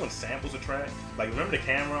 When someone samples a track, like remember the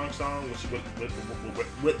Cameron song,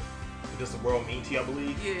 what does the world mean to you? I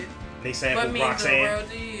believe. Yeah. They sampled what means Roxanne. The world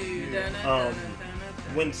to you? Yeah.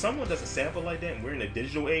 When someone does a sample like that, and we're in a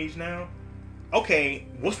digital age now. Okay,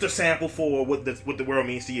 what's the sample for what the world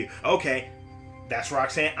means to you? Okay, that's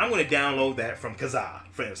Roxanne. I'm going to download that from Kazaa,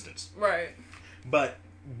 for instance. Right. But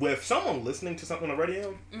with someone listening to something on the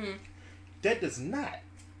radio, that does not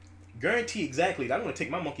guarantee exactly that I'm going to take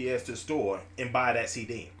my monkey ass to the store and buy that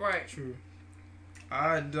CD. Right. True.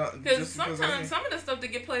 I don't. Because sometimes some of the stuff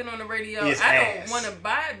that get played on the radio, it's I ass. don't want to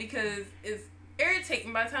buy it because it's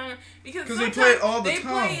irritating by the time because they play it all the time. They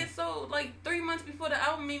play it so like 3 months before the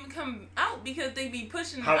album even come out because they be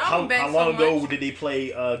pushing the How album back long so ago much. did they play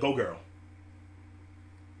Go Girl?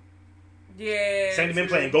 Yeah. They've been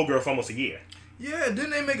playing Go Girl for almost a year. Yeah, didn't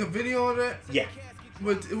they make a video of that? Yeah.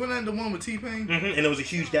 But wasn't that the one with T-Pain? And there was a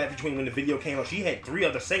huge gap between when the video came out. She had 3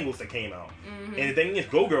 other singles that came out. And the thing is,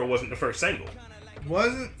 Go Girl wasn't the first single.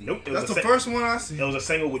 Wasn't? Nope. That's the first one I see. It was a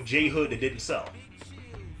single with J Hood that didn't sell.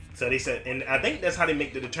 So they said, and I think that's how they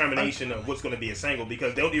make the determination of what's going to be a single,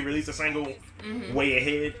 because they'll release a single way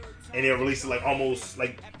ahead, and they'll release it like almost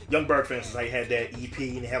like Young Berg, for instance, like had that EP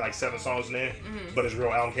and they had like 7 songs in there, but his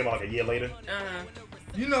real album came out like a year later.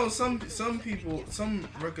 You know, some people, some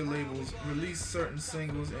record labels release certain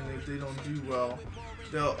singles, and if they don't do well,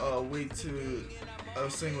 they'll wait to a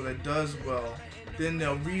single that does well, then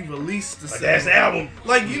they'll re-release the single. That's the album.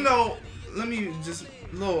 Like, let me just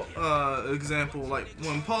little example. Like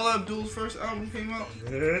when Paula Abdul's first album came out,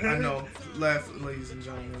 I know, laugh, ladies and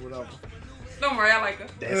gentlemen, whatever. Don't worry, I like her.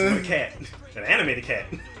 Dancing with a cat, an animated cat.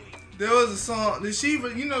 There was a song that she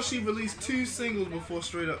released 2 singles before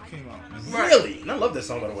Straight Up came out. Really? And I love that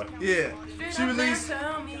song, by the way. Yeah,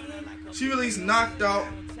 she released Knocked Out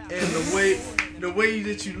and the way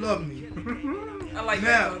that you love me. I like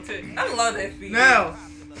that song too. I love that feature. Now,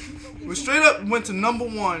 when Straight Up went to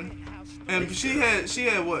 #1, and she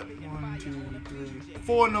had what 1, 2, 3,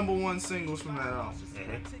 4 #1 singles from that album.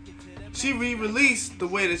 She re-released The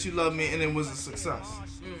Way That You Love Me, and it was a success.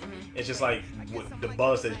 It's just like the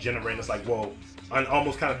buzz that's generating. It's like, whoa, I'm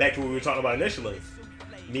almost kind of back to what we were talking about initially.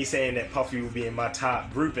 Me saying that Puffy would be in my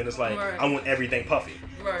top group, and it's like, I want everything Puffy.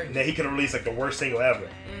 Right. Now he could have released like the worst single ever,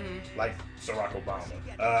 like Barack Obama.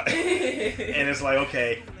 And it's like,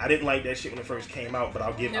 okay, I didn't like that shit when it first came out, but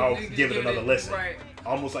I'll give it another listen. Right.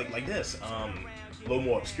 Almost like this. A little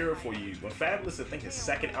more obscure for you. When Fabulous, I think his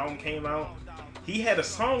second album came out, he had a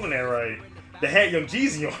song on there, right, that had Young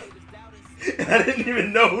Jeezy on. And I didn't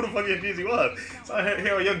even know who the fuck Young Jeezy was. So I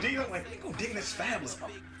heard Young Jeezy, I'm like, they go digging this Fabulous.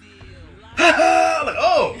 I'm like,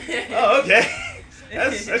 oh, okay.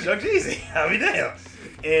 That's Young Jeezy. I'll be damn.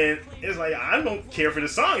 And it's like, I don't care for the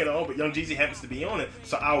song at all, but Young Jeezy happens to be on it,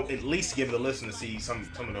 so I'll at least give it a listen to see some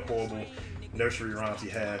of the horrible nursery rhymes he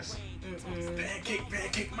has.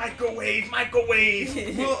 Pancake, microwave.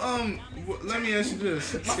 Well, let me ask you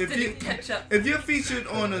this: if you're featured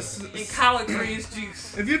on in collard greens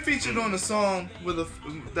juice, if you're featured on a song with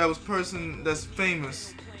that was person that's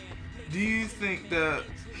famous, do you think that?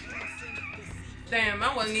 Damn,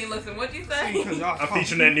 I wasn't even listening. What'd you say? I'm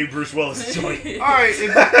featuring that new Bruce Willis joint. All right,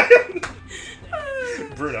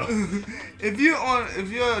 Bruno. If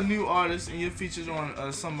you're a new artist and you're featured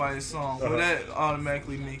on somebody's song, will that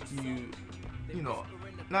automatically make you,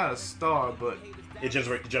 not a star, but it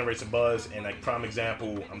generates a buzz? And like prime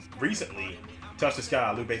example, recently, Touch the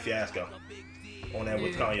Sky, Lupe Fiasco, on that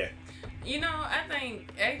with Kanye. I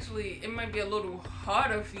think actually it might be a little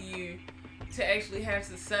harder for you to actually have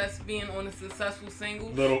success being on a successful single.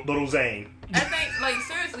 Little Zane. I think, like,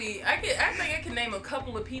 seriously, I think I can name a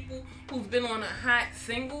couple of people who's been on a hot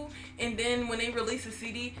single, and then when they release a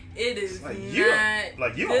CD, it is not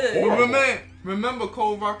good. Remember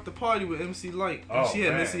Cole Rock the Party with MC Lyte? And she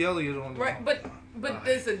had Missy Elliott on there. Right, but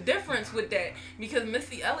there's a difference with that, because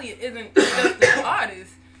Missy Elliott isn't just an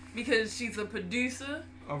artist, because she's a producer.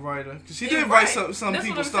 A writer. Because she did write some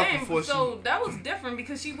people's stuff before. So that was different,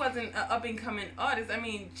 because she wasn't an up-and-coming artist. I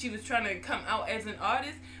mean, she was trying to come out as an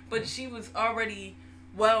artist, but she was already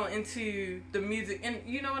well into the music. And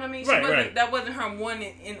you know what I mean? That wasn't her one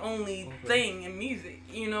and only thing in music.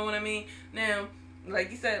 You know what I mean? Now,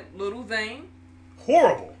 like you said, Lil Zane.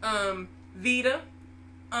 Horrible. Vita.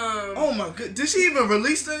 Oh my god. Did she even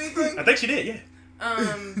release anything? I think she did, yeah.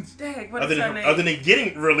 Dang, what is her name? Other than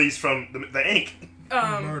getting released from the Ink.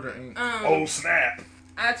 Murder Inc. Oh snap!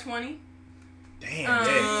 I-20. Damn,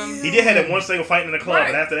 yeah. He did have that one single fighting in the club,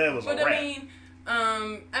 but after that it was a wrap.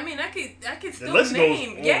 I mean, I could still list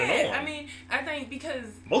name. Goes on and on. I mean, I think because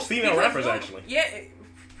most female rappers actually. Yeah,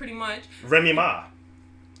 pretty much. Remy Ma.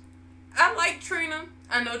 I like Trina.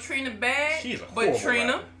 I know Trina bad. She's a horrible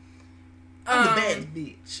Trina. rapper. I'm the bad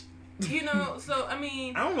bitch. So I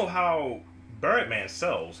mean, I don't know how Birdman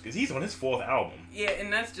sells, because he's on his 4th album. Yeah,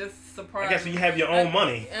 and that's just surprising. I guess when you have your own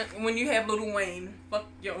money. When you have Lil Wayne, fuck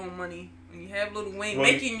your own money. When you have Lil Wayne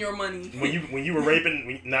making your money. When you were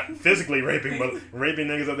raping, not physically raping, but raping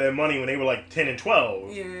niggas of their money when they were like 10 and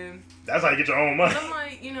 12. Yeah. That's how you get your own money. But I'm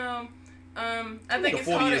like, I think it's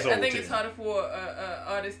harder. I think it's harder for a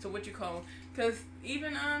artist to because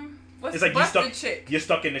even it's like you're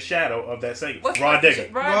stuck in the shadow of that single. Raw Digger.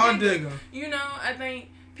 Raw Digger. I think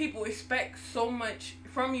people expect so much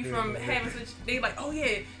from you from having such. They like, oh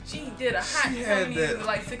yeah, she did a hot song with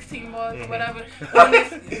like 16 bars or whatever.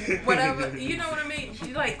 Whatever, you know what I mean?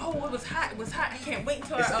 She's like, oh, it was hot. I can't wait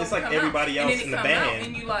until it's like everybody else in the band.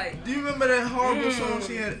 And you like, do you remember that horrible song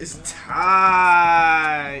she had? It's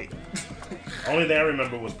tight. Only thing I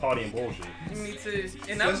remember was Party and Bullshit. Me too.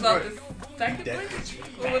 And that was about the second one?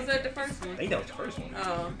 Or was that the first one? I think that was the first one.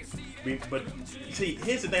 Oh. But see,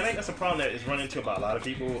 here's the thing. I think that's a problem that is run into about a lot of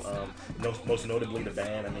people. Most notably the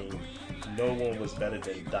band. I mean, no one was better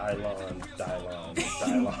than Dylon.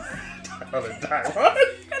 Like, remember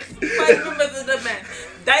the band.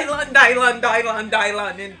 Dylon,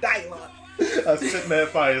 and Dylon. I sit mad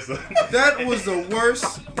fire. So. That was the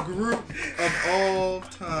worst group of all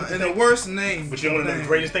time, and the worst name. But you know what the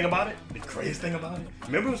greatest thing about it? The greatest thing about it?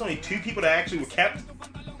 Remember, it was only 2 people that actually were kept.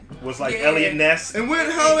 Was like Elliot Ness. And where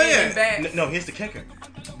the hell they at? No, here's the kicker.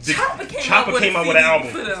 Chopper came out with an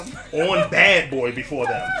album on Bad Boy before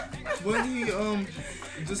them. Wasn't he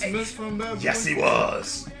dismissed from Bad Boy? Yes, he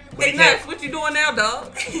was. But hey, Ness, what you doing now,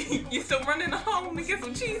 dog? You still running home to get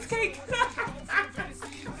some cheesecake?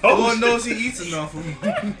 Lord knows he eats enough of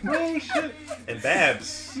them. Oh shit! And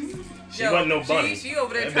Babs, she wasn't no bunny. She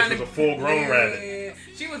over there that trying bitch was a full-grown rabbit.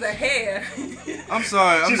 She was a hare. I'm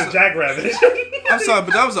sorry. She's a jackrabbit. I'm sorry,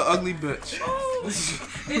 but that was an ugly bitch. Oh,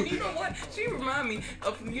 and you know what? She remind me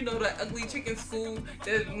of that ugly chicken school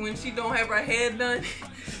that when she don't have her hair done,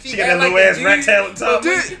 she got that little ass rat tail on top.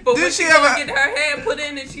 But did she ever get her hair put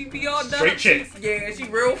in and she be all done? Straight chick. She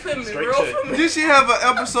real feminine. Did she have an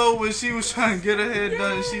episode where she was trying to get her hair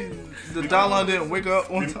done and the Dylon didn't wake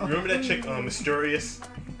up on time? Remember that chick, Mysterious?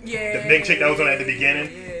 Yeah. The big chick that was on at the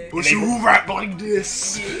beginning? Yeah. Well, she rap like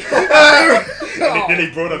this. Yeah. Then they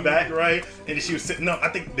brought her back, right? And then she was sitting up. I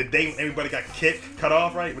think the day when everybody got cut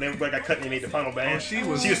off, right? When everybody got cut and they made the final band. She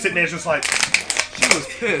was sitting there just like. She was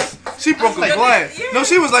pissed. She broke a glass. Yeah. No,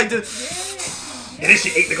 she was like this. Yeah. And then she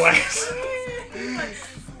ate the glass.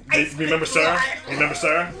 Remember Sir?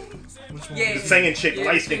 Which one? Yeah. The singing chick, the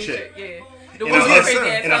light skinned chick. Yeah.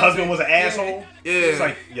 And her husband was an asshole. Yeah. It's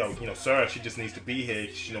like, Sir, she just needs to be here.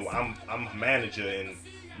 I'm a manager and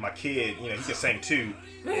my kid, he can sing too.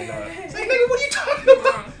 And, it's like, nigga, what are you talking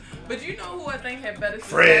about? But you know who I think had better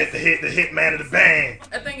success? Fred, the hit man of the band.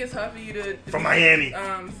 I think it's hard for you to from Miami.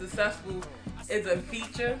 Successful is a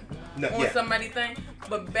feature on somebody's thing.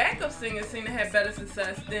 But backup singers seem to have better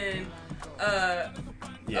success than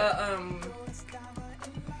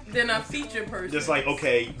a feature person. Just like,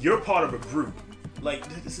 okay, you're part of a group. Like,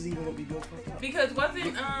 this is even what we go for. Because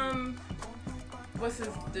wasn't what's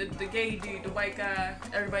the gay dude, the white guy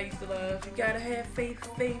everybody used to love. You gotta have faith.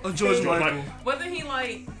 George Michael. Wasn't he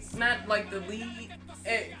like not like the lead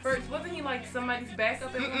at first? Wasn't he like somebody's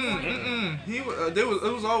backup at one point?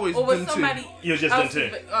 It was always. Or was somebody? He was just them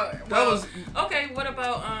two. Okay. What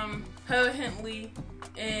about Heather Hintley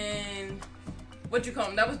and what you call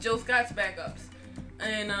him? That was Joe Scott's backups,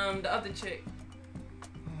 and the other chick.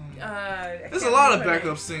 There's a lot of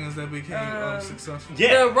backup singers that became successful.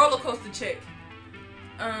 Yeah. The roller coaster chick.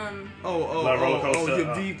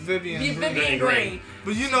 Vivian Green.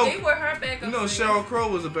 But you know, they were her backup. You know, singers. Sheryl Crow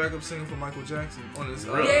was a backup singer for Michael Jackson on his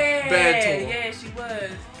Bad tour. Yeah, she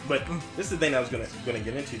was. But this is the thing I was gonna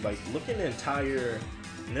get into. Like, looking at the entire,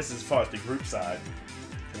 and this is as far as the group side,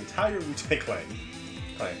 the entire Wu-Tang Clan.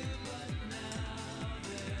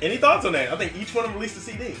 Any thoughts on that? I think each one of them released a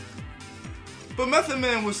CD. But Method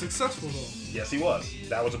Man was successful though. Yes, he was.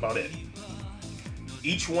 That was about it.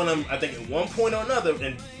 Each one of them, I think, at one point or another,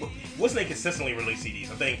 and wasn't they consistently release CDs?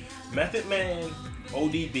 I think Method Man,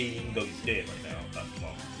 ODB, even though he's dead right now.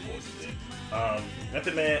 Well, of course he's dead.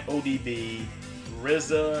 Method Man, ODB,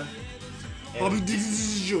 RZA,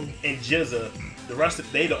 and GZA. The rest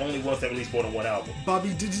of they the only ones that released more than one album.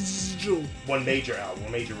 One major album,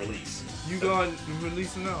 one major release. You got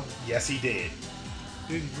released an album? Yes, he did.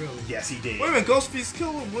 Did he really? Yes, he did. Wait a minute, Ghostface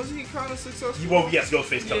Killer, wasn't he kind of successful? Well, yes,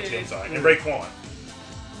 Ghostface Killer too, I'm sorry. And Raekwon.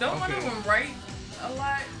 Don't one of them write a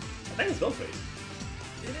lot? I think it's Ghostface.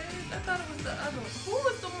 It is? I thought it was the other one. Who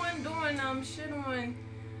was the one doing shit on...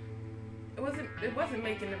 It wasn't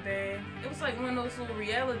Making the Band. It was like one of those little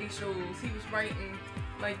reality shows. He was writing,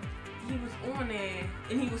 like, he was on there,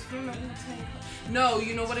 and he was from the Wu-Tang. No,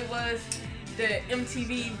 you know what it was? The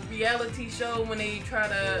MTV reality show when they try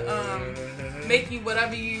to make you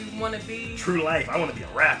whatever you want to be. True Life. I want to be a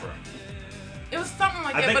rapper. It was something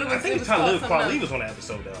like that, but I think Talib Kweli was on that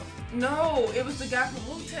episode though. No, it was the guy from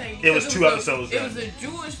Wu-Tang. It was two episodes. It was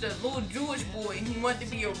the little Jewish boy, and he wanted to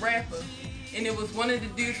be a rapper. And it was one of the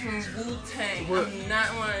dudes from Wu-Tang. I'm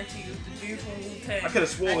not lying to you. It was the dude from Wu-Tang. I could have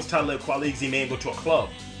sworn it was Talib Kweli because he made him go to a club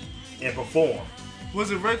and perform.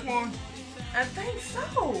 Was it Raekwon? I think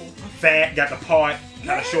so. Fat, got the part,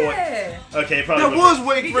 kind of short. Okay, probably. That was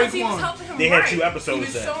Raekwon. Because he was helping him They write. had 2 episodes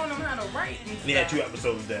He was showing him how to write. They had 2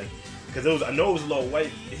 episodes then. Because I know it was a little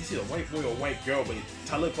white, is it a white boy or a white girl, but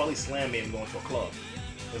Talib Kweli slammed him going to a club.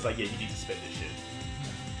 It's like, yeah, you need to spit this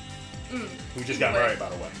shit. Who just got married, by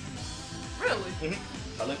the way. Really?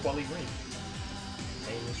 Mm-hmm. Talib Kweli Green.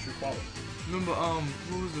 Name is True Quality. Remember,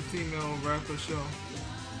 what was the female rapper show?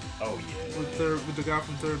 Oh, yeah. With the guy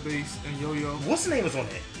from Third Base and Yo-Yo. What's the name was on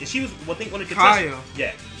it? And she was, one of the contestants. Kaya.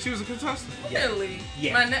 Yeah. She was a contestant. Really?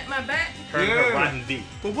 Yeah. My neck, my back? Her Rotten V.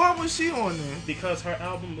 But why was she on there? Because her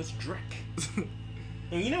album was Drake.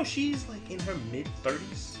 And you know, she's like in her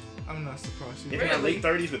mid-30s. I'm not surprised. In her late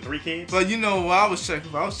 30s with 3 kids. But you know what I was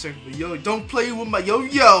checking for? Yo, don't play with my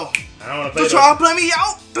yo-yo. I don't want to play. Don't try to play me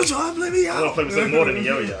out. Don't try to play me out. I want to play with something more than a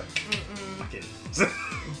yo-yo.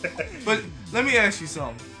 But let me ask you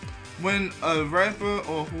something. When a rapper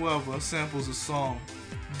or whoever samples a song,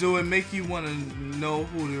 do it make you want to know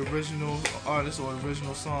who the original artist or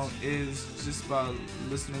original song is just by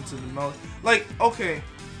listening to the melody? Like, okay,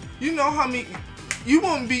 you know how many... You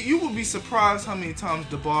would be surprised how many times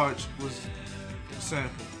DeBarge was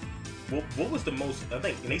sampled. What was the most? I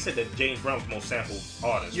think, and they said that James Brown was the most sampled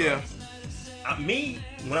artist. Yeah. Right? Me,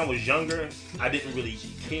 when I was younger, I didn't really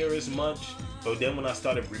care as much. But then when I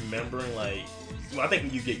started remembering, like, well, I think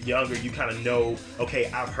when you get younger, you kind of know, okay,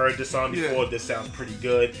 I've heard this song before. This sounds pretty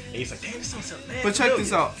good, and you're like, damn, this song sounds bad. But check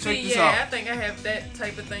this out. I think I have that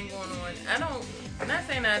type of thing going on. I'm not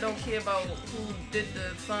saying that I don't care about who did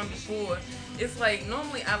the song before. It's like,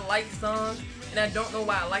 normally I like songs, and I don't know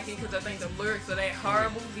why I like it because I think the lyrics are that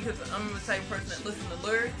horrible because I'm the type of person that listens to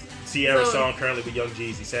lyrics. Sierra's song currently with Young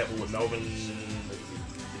Jeezy, sampled with Melvin,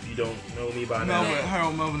 if you don't know me by now.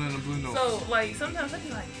 Harold Melvin and the Blue Notes. So, like, sometimes I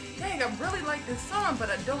be like, dang, I really like this song,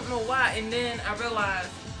 but I don't know why. And then I realize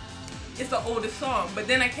it's an older song, but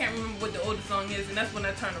then I can't remember what the older song is, and that's when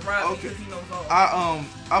I turn to Rob because he knows all.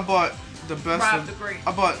 I bought the best. Rob the Great.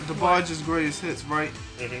 I bought DeBarge's greatest hits, right?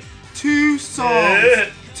 Mm-hmm. 2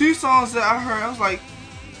 songs that I heard. I was like,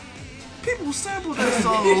 people sampled that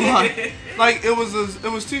song a lot. Like it was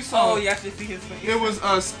 2 songs. Oh, you actually see his face.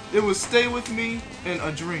 It was Stay With Me and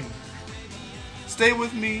A Dream. Stay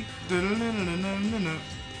With Me. Don't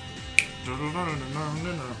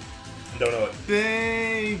know it.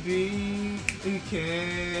 Baby, we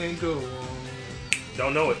can't go on.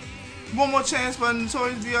 Don't know it. One More Chance by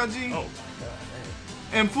Notorious B.I.G. Oh.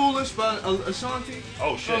 And Foolish by Ashanti.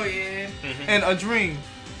 Oh shit. Oh yeah. And A Dream.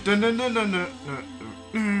 Oh,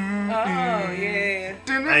 yeah.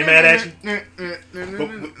 I ain't mad at you.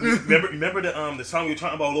 But remember the song we were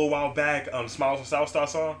talking about a little while back, Smiles from South Star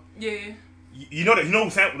song? Yeah. You know who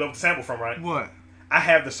the sample from, right? What? I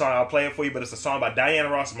have the song. I'll play it for you, but it's a song by Diana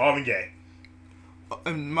Ross and Marvin Gaye.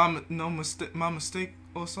 My mistake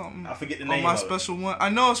or something. I forget the name. My special one. I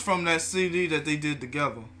know it's from that CD that they did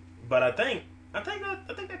together. But I think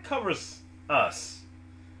that covers us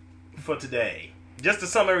for today. Just to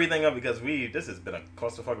sum everything up, because this has been a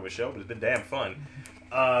clusterfuck of a show, but it's been damn fun.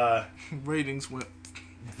 Ratings went.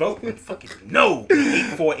 Vote fucking no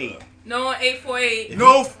 848. No 848.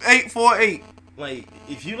 No 848. Like,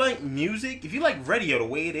 if you like music, if you like radio the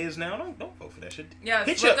way it is now, don't vote for that shit. Yeah,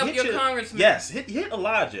 look up your congressman. Yes, hit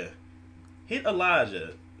Elijah. Hit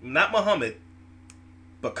Elijah. Not Muhammad,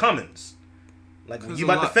 but Cummins. Like, when you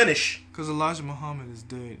about to finish. Because Elijah Muhammad is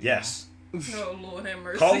dead. Yes. Oh, Lord have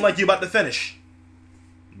mercy. Call him like you about to finish.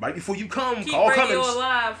 Right before you come, Keep call radio Cummins.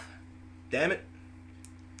 alive. Damn it.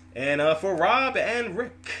 And for Rob and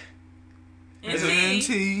Rick.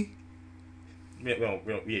 NT.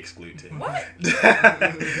 We exclude T. What?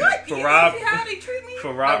 What? For Rob, how they treat me?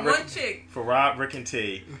 for Rob, one chick. For Rob, Rick, and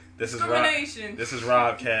T. This is Rob. This is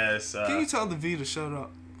Robcast. Can you tell the V to shut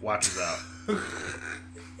up? Watch us out.